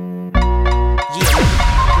 Yeah,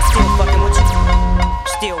 I'm still fucking with you.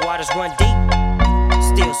 Still waters run deep.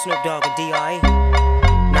 Still Snoop Dogg and D.R.E.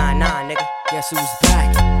 Nah, nigga. Guess who's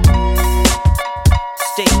back?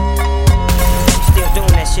 Still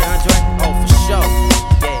doing that shit, Andre? Oh, for sure.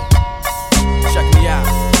 Yeah. Check me out.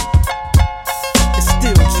 It's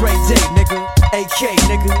still Dre Day, nigga. AK,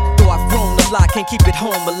 nigga. Though I've grown a lot, can't keep it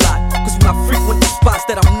home a lot. Cause when I frequent the spots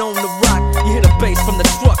that I'm known to rock, you hear the bass from the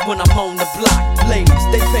truck when I'm on the block. Ladies,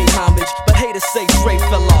 they pay homage, but haters say Dre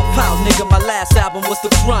fell off. How, nigga, my last album was The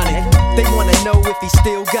Chronic. They wanna know if he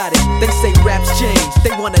still got it. They say raps change,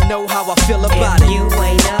 they wanna know how I feel about it. You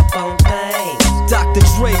ain't up on things. Dr.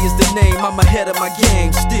 Dre is the name, I'm ahead of my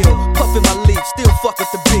game. Still puffin' my leaf, still fuck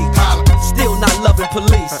with the beat. Still not loving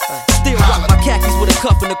police. Still rock my khakis with a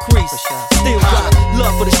cuff in the crease. Still got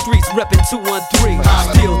love for the streets, reppin' 213.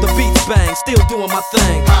 Still the beats bang, still doing my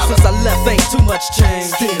thing. Since I left, ain't too much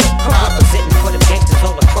change. Still, I'm representing for the gangsters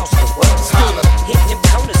all across the world. Still hitting them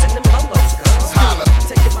corners and them lolos, girl.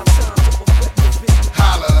 Taking my time.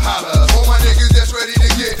 Holla, holla, all my niggas that's ready to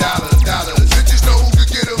get dollars. Bitches know who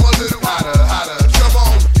could get them a little hotter. Come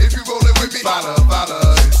on, if you rollin' with me, follow,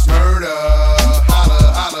 it's murder.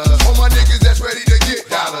 Holla, all my niggas that's ready to get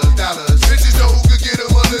dollars. Bitches know who could get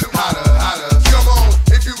them a little hotter. Come on,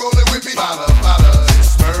 if you rollin' with me, follow,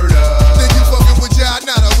 it's murder. Think you fucking with John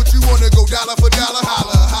Nada? What you wanna go dollar for dollar?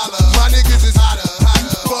 Holla, my niggas is hotter.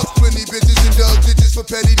 Fuck 20 bitches and dug ditches for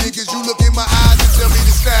petty niggas. You look in my eyes and tell me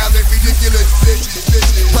the style ain't ridiculous.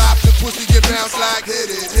 Bitches. Pop the pussy, get bounce like hit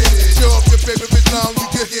it. Show up your paper, bitch, long you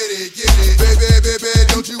can get it. Baby,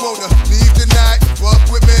 don't you wanna leave tonight? Fuck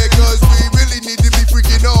with me, cause we really need to be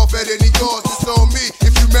freaking off at any cost. It's on me.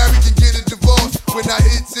 If you married, then get a divorce. When I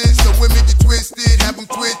hit it, some women get twisted, have them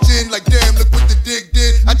twitching like damn, look what the dick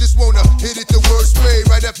did. I just wanna hit it the worst way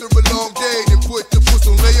right after a long day, then put the puss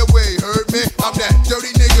on layaway. Heard me? I'm that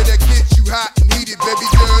dirty nigga that gets you hot and heated, baby. Baby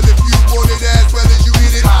girl, if you want it as well as you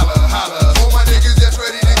eat it, holla, holla. All my niggas that's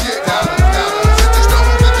ready to get dollar, dollar. Set the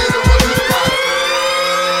stone to get them on this dollar.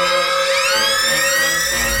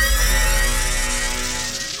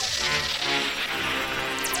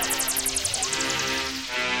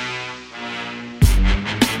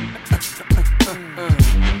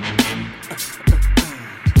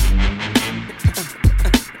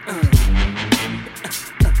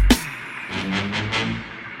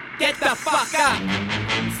 Get the fuck up.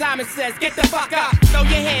 Simon says, get the fuck up. Throw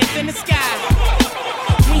your hands in the sky.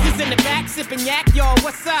 Weezer's in the back, sipping yak, y'all,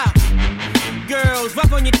 what's up? Girls,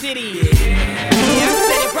 rub on your titties. Yeah, I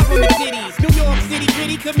said it, rub on the titties. New York City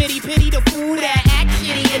gritty committee, pity the fool that act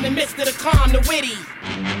shitty in the midst of the calm, the witty.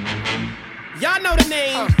 Y'all know the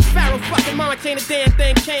name. Pharaoh fucking March ain't a damn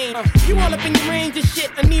thing changed. You all up in your range of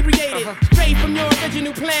shit, inebriated. Straight from your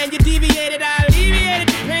original plan, you deviated. I alleviated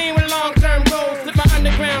the pain with long-term goals. Slip my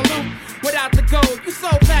underground loop without the gold. You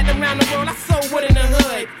sold platinum around the world, I sold wood in the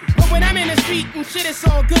hood. But when I'm in the street and shit, it's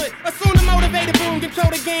all good. Assume the motivated boom,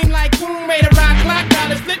 control the game like boom. Way to rock, clock,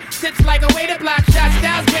 dollars flip, tips like a way to block shots.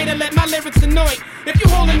 Styles way to let my lyrics annoy. If you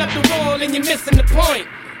holding up the wall and you're missing the point,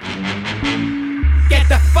 get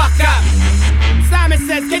the fuck up. Simon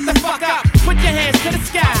says, get the fuck up. Put your hands to the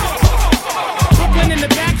sky. Brooklyn in the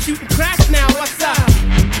back shooting cracks now, what's up?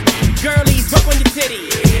 Girlies, rub on your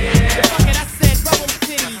titties. Yeah. Fuck it, I said, rub on your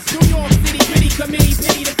titties. New York City, gritty committee,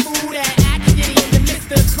 pity the fool that act shitty in the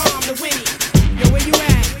midst of the calm, the witty. Yo, where you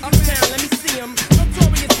at? Uptown, let me see them.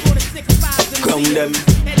 Notorious for the 6'5" and Ground them.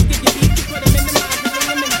 Head to get your beat, you put them in the mind, you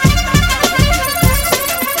bring them in the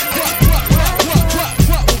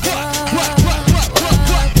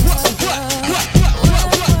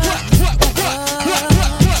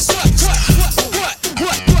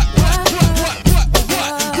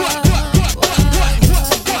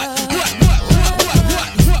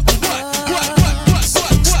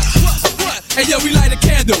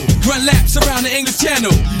run laps around the English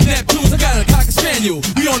Channel. Neptunes, I got a cocker spaniel.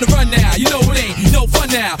 We on the run now, you know it ain't no fun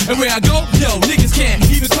now. And where I go, yo, niggas can't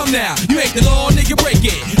even come now. You ain't the law, nigga, break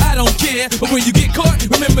it. I don't care, but when you get caught,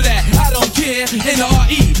 remember that I don't care.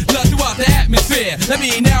 N-R-E, love throughout the atmosphere. That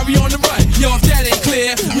mean now we on the run, yo, if that ain't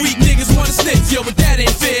clear. Weak niggas wanna snitch, yo, but that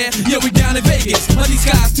ain't fair. Yo, we down in Vegas, but these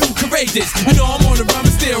guys too courageous. You know I'm on the run,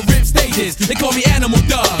 but still rip stages. They call me Animal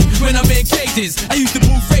Dog when I'm in cages. I used to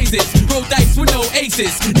move phrases, roll dice with no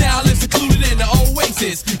aces. Now I live secluded in the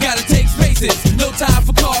oasis. Gotta take spaces, no time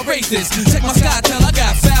for car races. Check my SkyTel, I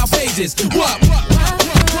got foul pages. What?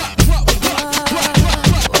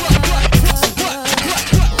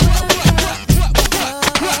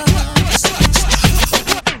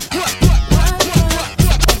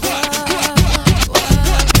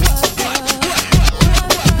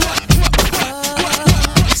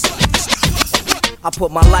 I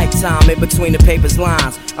put my lifetime in between the paper's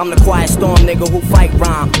lines. I'm the quiet storm nigga who fight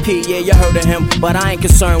rhyme. P, yeah, you heard of him, but I ain't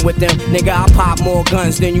concerned with them. Nigga, I pop more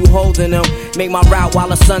guns than you holding them. Make my route while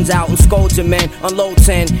the sun's out and scold your men. Unload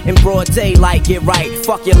 10 in broad daylight, get right.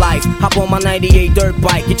 Fuck your life, hop on my 98 dirt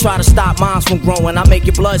bike. You try to stop minds from growing, I make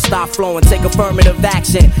your blood stop flowing. Take affirmative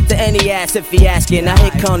action to any ass if he asking. Now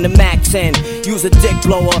here come the Mac 10. Use a dick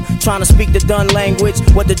blower, trying to speak the done language.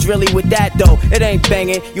 What the drilly with that though? It ain't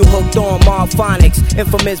banging, you hooked on Marphonics.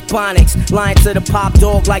 Infamous Bonics, lying to the pop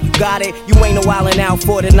dog like you got it. You ain't no wildin' out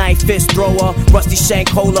for the night, fist thrower. Rusty Shank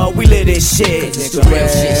Cola, we lit this shit. It's the real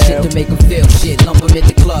shit to make them feel shit. Lump them in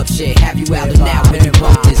the club shit. Have you out and out when you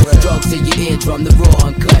bump this. Drugs in your eardrum, the raw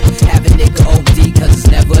uncut. Have a nigga OD, cause it's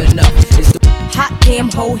never enough. It's the hot damn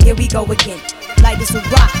hoe, here we go again. Light as a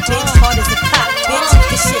rock, bitch, hard as a cop, bitch.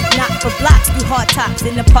 This shit not for blocks, do hard tops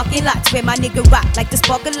in the parking lots where my nigga rock like the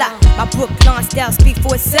spark a lot. My Brooklyn style speak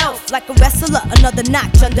for itself, like a wrestler. Another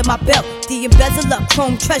notch under my belt, the embezzler,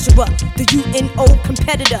 chrome treasurer, the UNO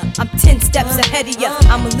competitor. I'm 10 steps ahead of ya.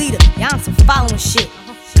 I'm a leader, y'all on some following shit.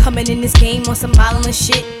 Coming in this game on some modeling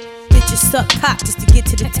shit. Bitches suck cock just to get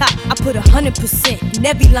to the top. I put 100% in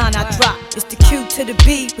every line I drop. It's the Q to the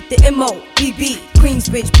B with the M-O-B-B.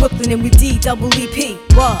 Queensbridge, Brooklyn, and we D-double-E-P.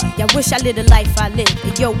 What? Y'all wish I lived a life I lived.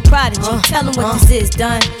 And yo, Prodigy, tell them what this is,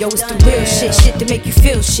 done. Yo, it's the real shit, shit to make you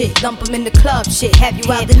feel shit. Lump them in the club, shit. Have you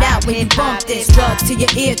out and out when you bump this. Drugs to your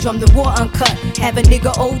eardrum, the war uncut. Have a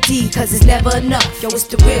nigga OD, cause it's never enough. Yo, it's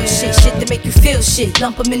the real shit, shit to make you feel shit.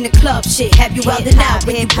 Lump them in the club, shit. Have you out and out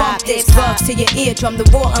when you bump this. Drugs to your eardrum, the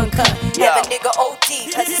war uncut. Have a nigga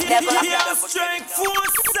OD, cause it's never enough.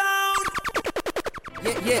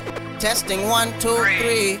 Yeah. Testing 1, 2,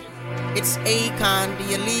 3. It's Akon,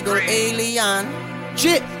 the illegal alien.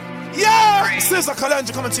 Shit. Yeah. Sister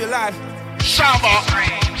Kalanja coming to your life. Shabba.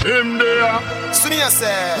 Him there. Sonia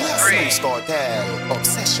says. Smooth Cartel.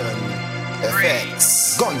 Obsession.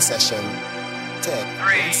 FX. Gun session. Tech.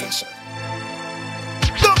 Gun session.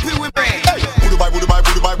 Dumpy with me. Hey,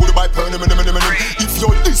 Budubai, burn him. If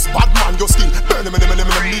you're this bad man, your skill, burn him,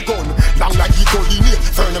 me gun. Long like he told you,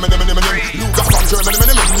 burn him, Luga from Germany,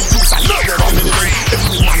 me use a love him,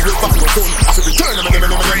 every man will back your gun. I feel return him, me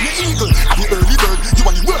eagle, at the early bird, you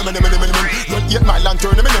are the worm, Run 8 mile and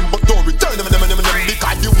turn him, but don't return him,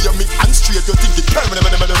 because you hear me and straight, you think you turn him,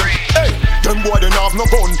 Hey, them boy they have no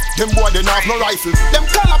gun, them boy they have no rifle. Them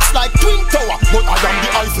collapse like Twin Tower, but I am the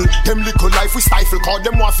Eiffel. Them little life we stifle, cause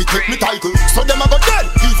them want to take me title. So them a go dead,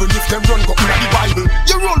 even if them run go in the Bible.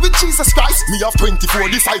 You roll with Jesus Christ, me have 24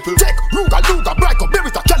 disciples. Take Ruga, Brico,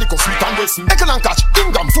 Berita, Calico, Smith and Wesson, Eckel and Catch,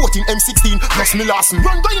 Ingham, 14, M16, plus me Larson.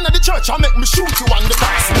 Run go in the church and make me shoot you on the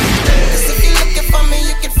pass. Cause if you're looking for me,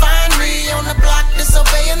 you can find me on the block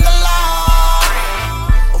disobeying the law.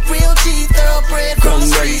 A real G, thoroughbred from the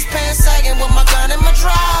streets, pants sagging with my gun and my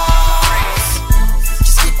drawers.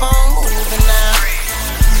 Just keep on moving now.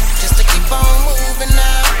 Just to keep on moving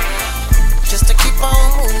now. Just to keep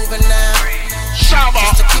on moving now.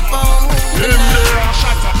 Just to keep on moving now.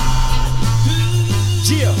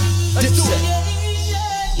 Yeah, let's do it.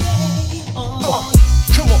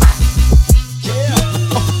 Come on. Yeah.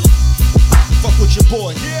 Fuck with your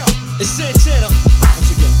boy. Yeah. It's Santana.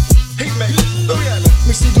 Once again. Hey man. Oh yeah man.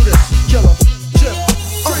 Mix do this. Killer. Chip.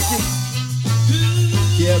 Freaky.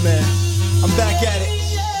 Yeah man. I'm back at it.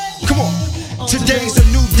 Come on. Today's a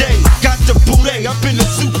new day, got the booty up in the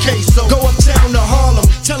suitcase. So go uptown to Harlem,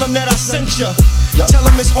 tell them that I sent ya. Tell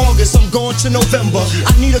them it's August, I'm going to November.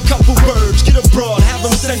 I need a couple birds, get a broad, have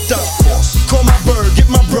them sent up. Call my bird, get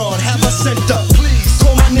my broad, have her sent up.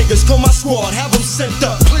 Call my niggas, call my squad, have them sent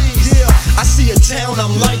up. Yeah, I see a town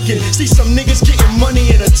I'm liking. See some niggas getting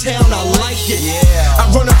money in a town, I like it. I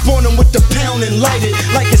run up on them with the pound and light it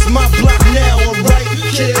like it's my block now, alright,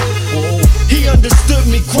 kid. He understood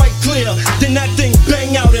me quite clear. Then that thing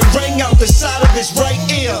bang out and rang out the side of his right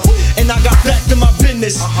ear. And I got back to my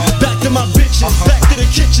business, back to my bitches, back to the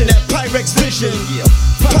kitchen at Pyrex Vision.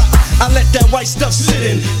 Pop, I let that white stuff sit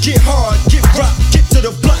in. Get hard, get rock, get to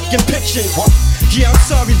the block and picture. Yeah, I'm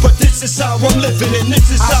sorry, but this is how I'm living, and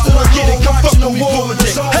this is how I get it. Come fuck with me, boy.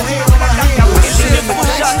 Hey,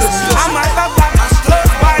 I'm like a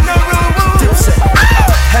by no rules.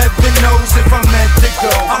 Heaven knows if I'm meant to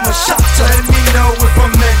go. I'm a shot, let me know if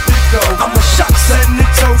I'm meant to go. I'm a shot, send the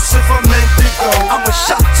toast if I'm meant to go. I'm a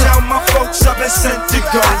shot, tell my folks I've been sent to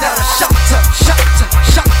go. I got a shot,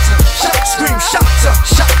 scream shot,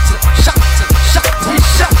 we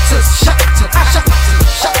shot,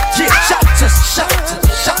 yeah,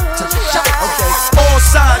 okay. All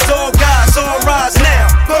sides, all guys, all rise now.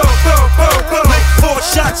 Boom, make 4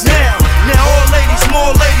 shots now. Now all ladies,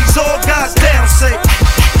 more ladies, all guys down. Say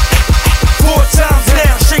 4 times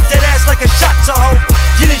now, shake that ass like a shot to hoe.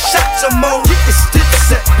 Getting shots of mo, it's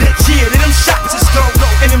Dipset, bitch. Yeah, then them shots is go,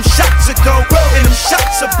 and them shots are go, and them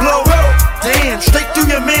shots are blow. Damn, straight through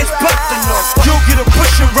your man's butt to know. You'll get a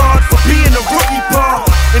pushing rod for being a rookie ball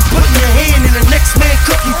and putting your hand in the next man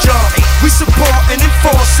cookie jar. We support and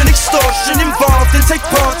enforce and extortion involved and take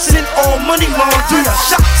parts in an all money law. Do your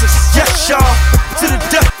shots, yes y'all, to the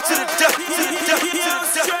death, to the death, to the death, to the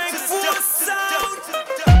death.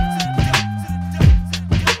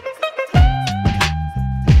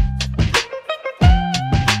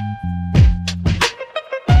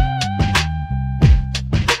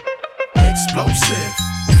 Explosive,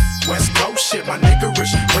 West Coast shit, my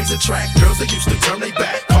niggerish brings a track. Girls that used to turn they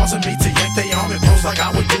back, causing me to yank they arm and pose like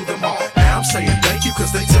I would do them all. Now I'm saying thank you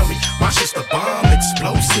cause they tell me my shit's the bomb.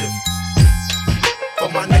 Explosive, for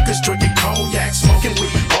my niggas drinking cognac, smoking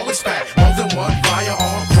weed, always fat, more than one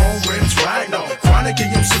firearm, chrome rims, rhino, chronic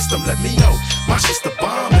in your system, let me know my shit's the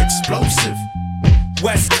bomb. Explosive.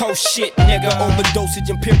 West Coast shit, nigga. Overdosage,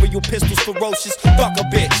 imperial pistols, ferocious. Fuck a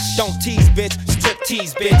bitch, don't tease, bitch. Strip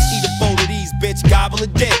tease, bitch. Eat a bowl of these, bitch. Gobble a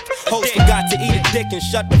dick. Host forgot to eat a dick and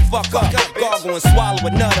shut the fuck up. Gargle and swallow a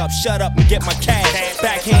nut up. Shut up and get my cash.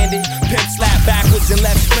 Backhanded, pimp slap backwards and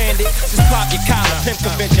left stranded. Just pop your collar. Pimp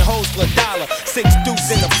convention hoes for $1. 6 deuce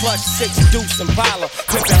in the plush, 6 deuce in Pala.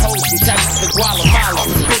 Pimpin' hoes in Texas and Guatemala.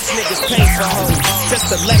 Bitch niggas pay for hoes, just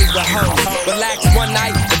to lay with hoes. Relax one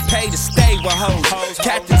night and pay to stay with hoes.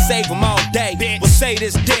 Captain save them all day. Well, say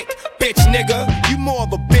this dick, bitch nigga. You more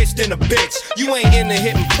of a bitch than a bitch. You ain't into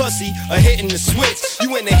hitting pussy or hitting the switch.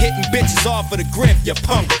 You into hitting bitches off of the grip, you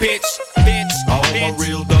punk bitch. All my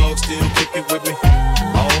real dogs still kicking with me.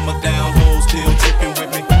 All my down hoes still tripping with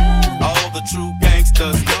me. All the true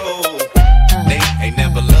gangsters know they ain't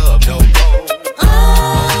never loved no more.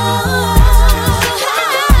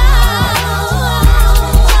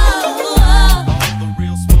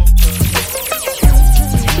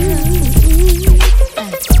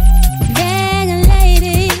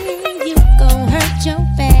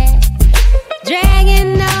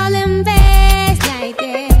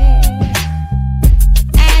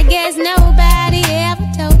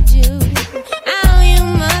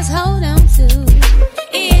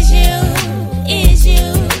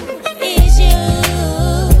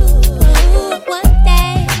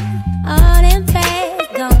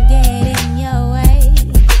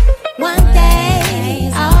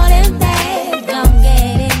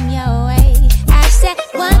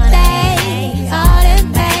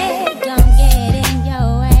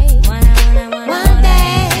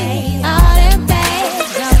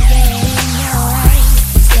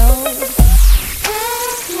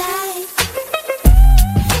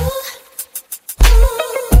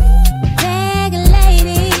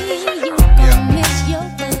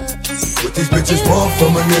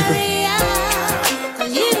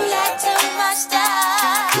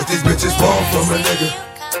 these bitches want from a nigga.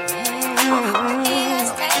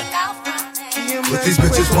 What these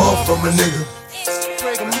bitches want from a nigga.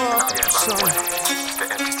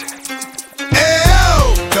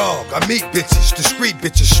 Dog, I meet bitches, discreet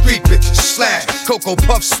bitches, street bitches, slash, Cocoa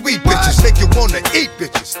Puff, sweet bitches, make you wanna eat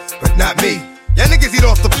bitches, but not me. Y'all niggas eat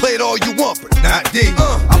off the plate all you want, but not D.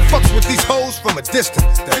 I fucks with these hoes from a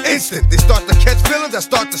distance. The instant they start to catch feelings, I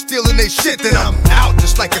start to stealing they shit. Then I'm out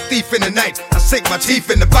just like a thief in the night. I sink my teeth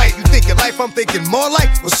in the bite. You thinking life, I'm thinking more like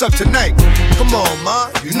what's up tonight. Come on, ma,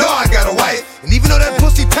 you know I got a wife. And even though that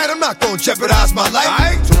pussy tight, I'm not gonna jeopardize my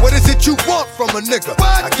life. So what is it you want from a nigga?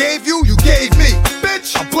 I gave you, you gave me.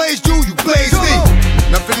 Bitch, I blazed you, you blazed me.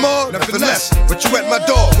 Nothing more, nothing less. But you at my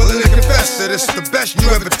door, willing to confess that it's the best you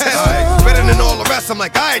ever tested. Better than all the rest. I'm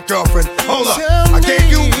like, alright, girlfriend, hold up. I gave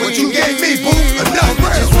you what you gave me, boo. Enough.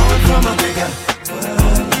 What these bitches want from a nigga?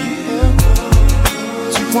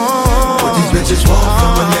 What these bitches want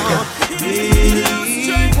from a nigga?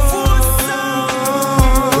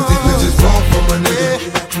 What these bitches want from a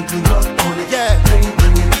nigga?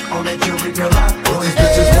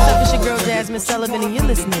 It's your girl Jasmine Sullivan, and you're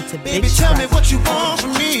listening to Baby, tell me what you want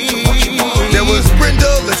from me. There was Brenda,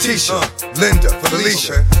 Leticia, Linda,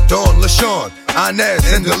 Felicia, Dawn, LaShawn,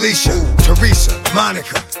 Inez, and Alicia, Teresa,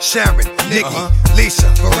 Monica, Sharon, Nikki, Lisa,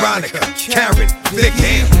 Veronica, Karen,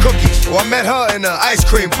 Vicky, Cookies. Oh, I met her in the ice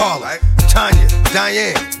cream parlor. Tanya,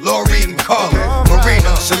 Diane, Lori, and Carla,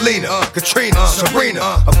 Marina, Selena, Katrina,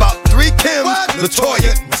 Sabrina, about 3 Kims,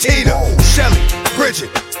 Latoya, Tina, Shelly, Bridget,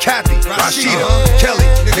 Kathy, Rashida, Kelly,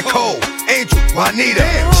 Nicole, Angel, Juanita,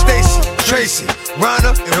 Stacy, Tracy,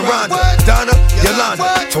 Rhonda, and Rhonda, Donna, Yolanda,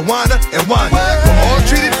 Tawana, and Wanda. We're all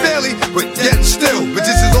treated fairly, but yet still,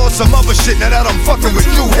 bitches is on some other shit now that I'm fucking with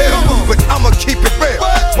you here. But I'ma keep it real.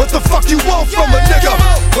 What the fuck you want from a nigga?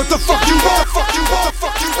 What the fuck you want? Fuck you want?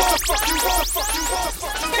 Fuck you want? Fuck you want? Fuck you want?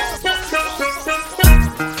 Fuck you want?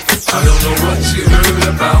 I don't know what you heard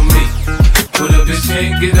about me, but a bitch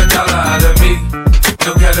can't get $1 out of me.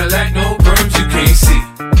 No Cadillac, no perms you can't see.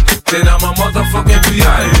 Then I'm a motherfucking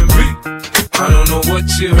P.I.M.P. I don't know what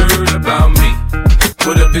you heard about me,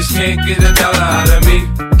 but a bitch can't get $1 out of me.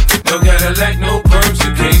 No Cadillac, no perms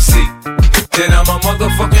you can't see. Then I'm a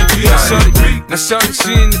motherfucking P.I.M.P. Now shorty,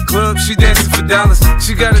 she in the club, she dancing for dollars.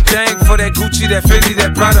 She got a thing for that Gucci, that Fendi,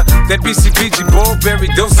 that Prada, that BCBG, Burberry,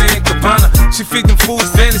 Dolce & Gabbana. She feed them fools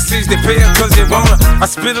fantasies, they pay her cause they want her. I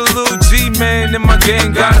spit a little G, man, and my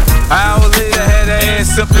gang got her. An hour later, had her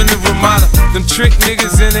ass up in the Ramada. Them trick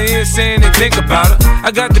niggas in the ear saying they think about her.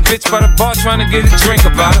 I got the bitch by the bar trying to get a drink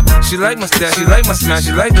about her. She like my style, she like my smile,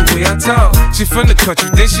 she like the way I talk. She from the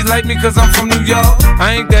country, then she like me cause I'm from New York.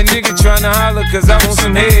 I ain't that nigga trying to holler cause I want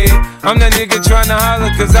some head. I'm that nigga tryna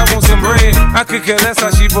holler cause I want some bread. I could care less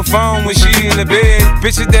how she perform when she in the bed.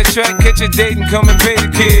 Bitch at that track, catch a date and come and pay the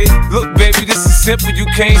kid. Look baby, this is simple, you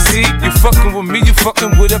can't see. You fucking with me, you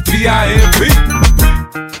fucking with a P.I.M.P.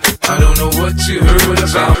 I don't know what you heard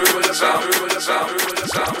about.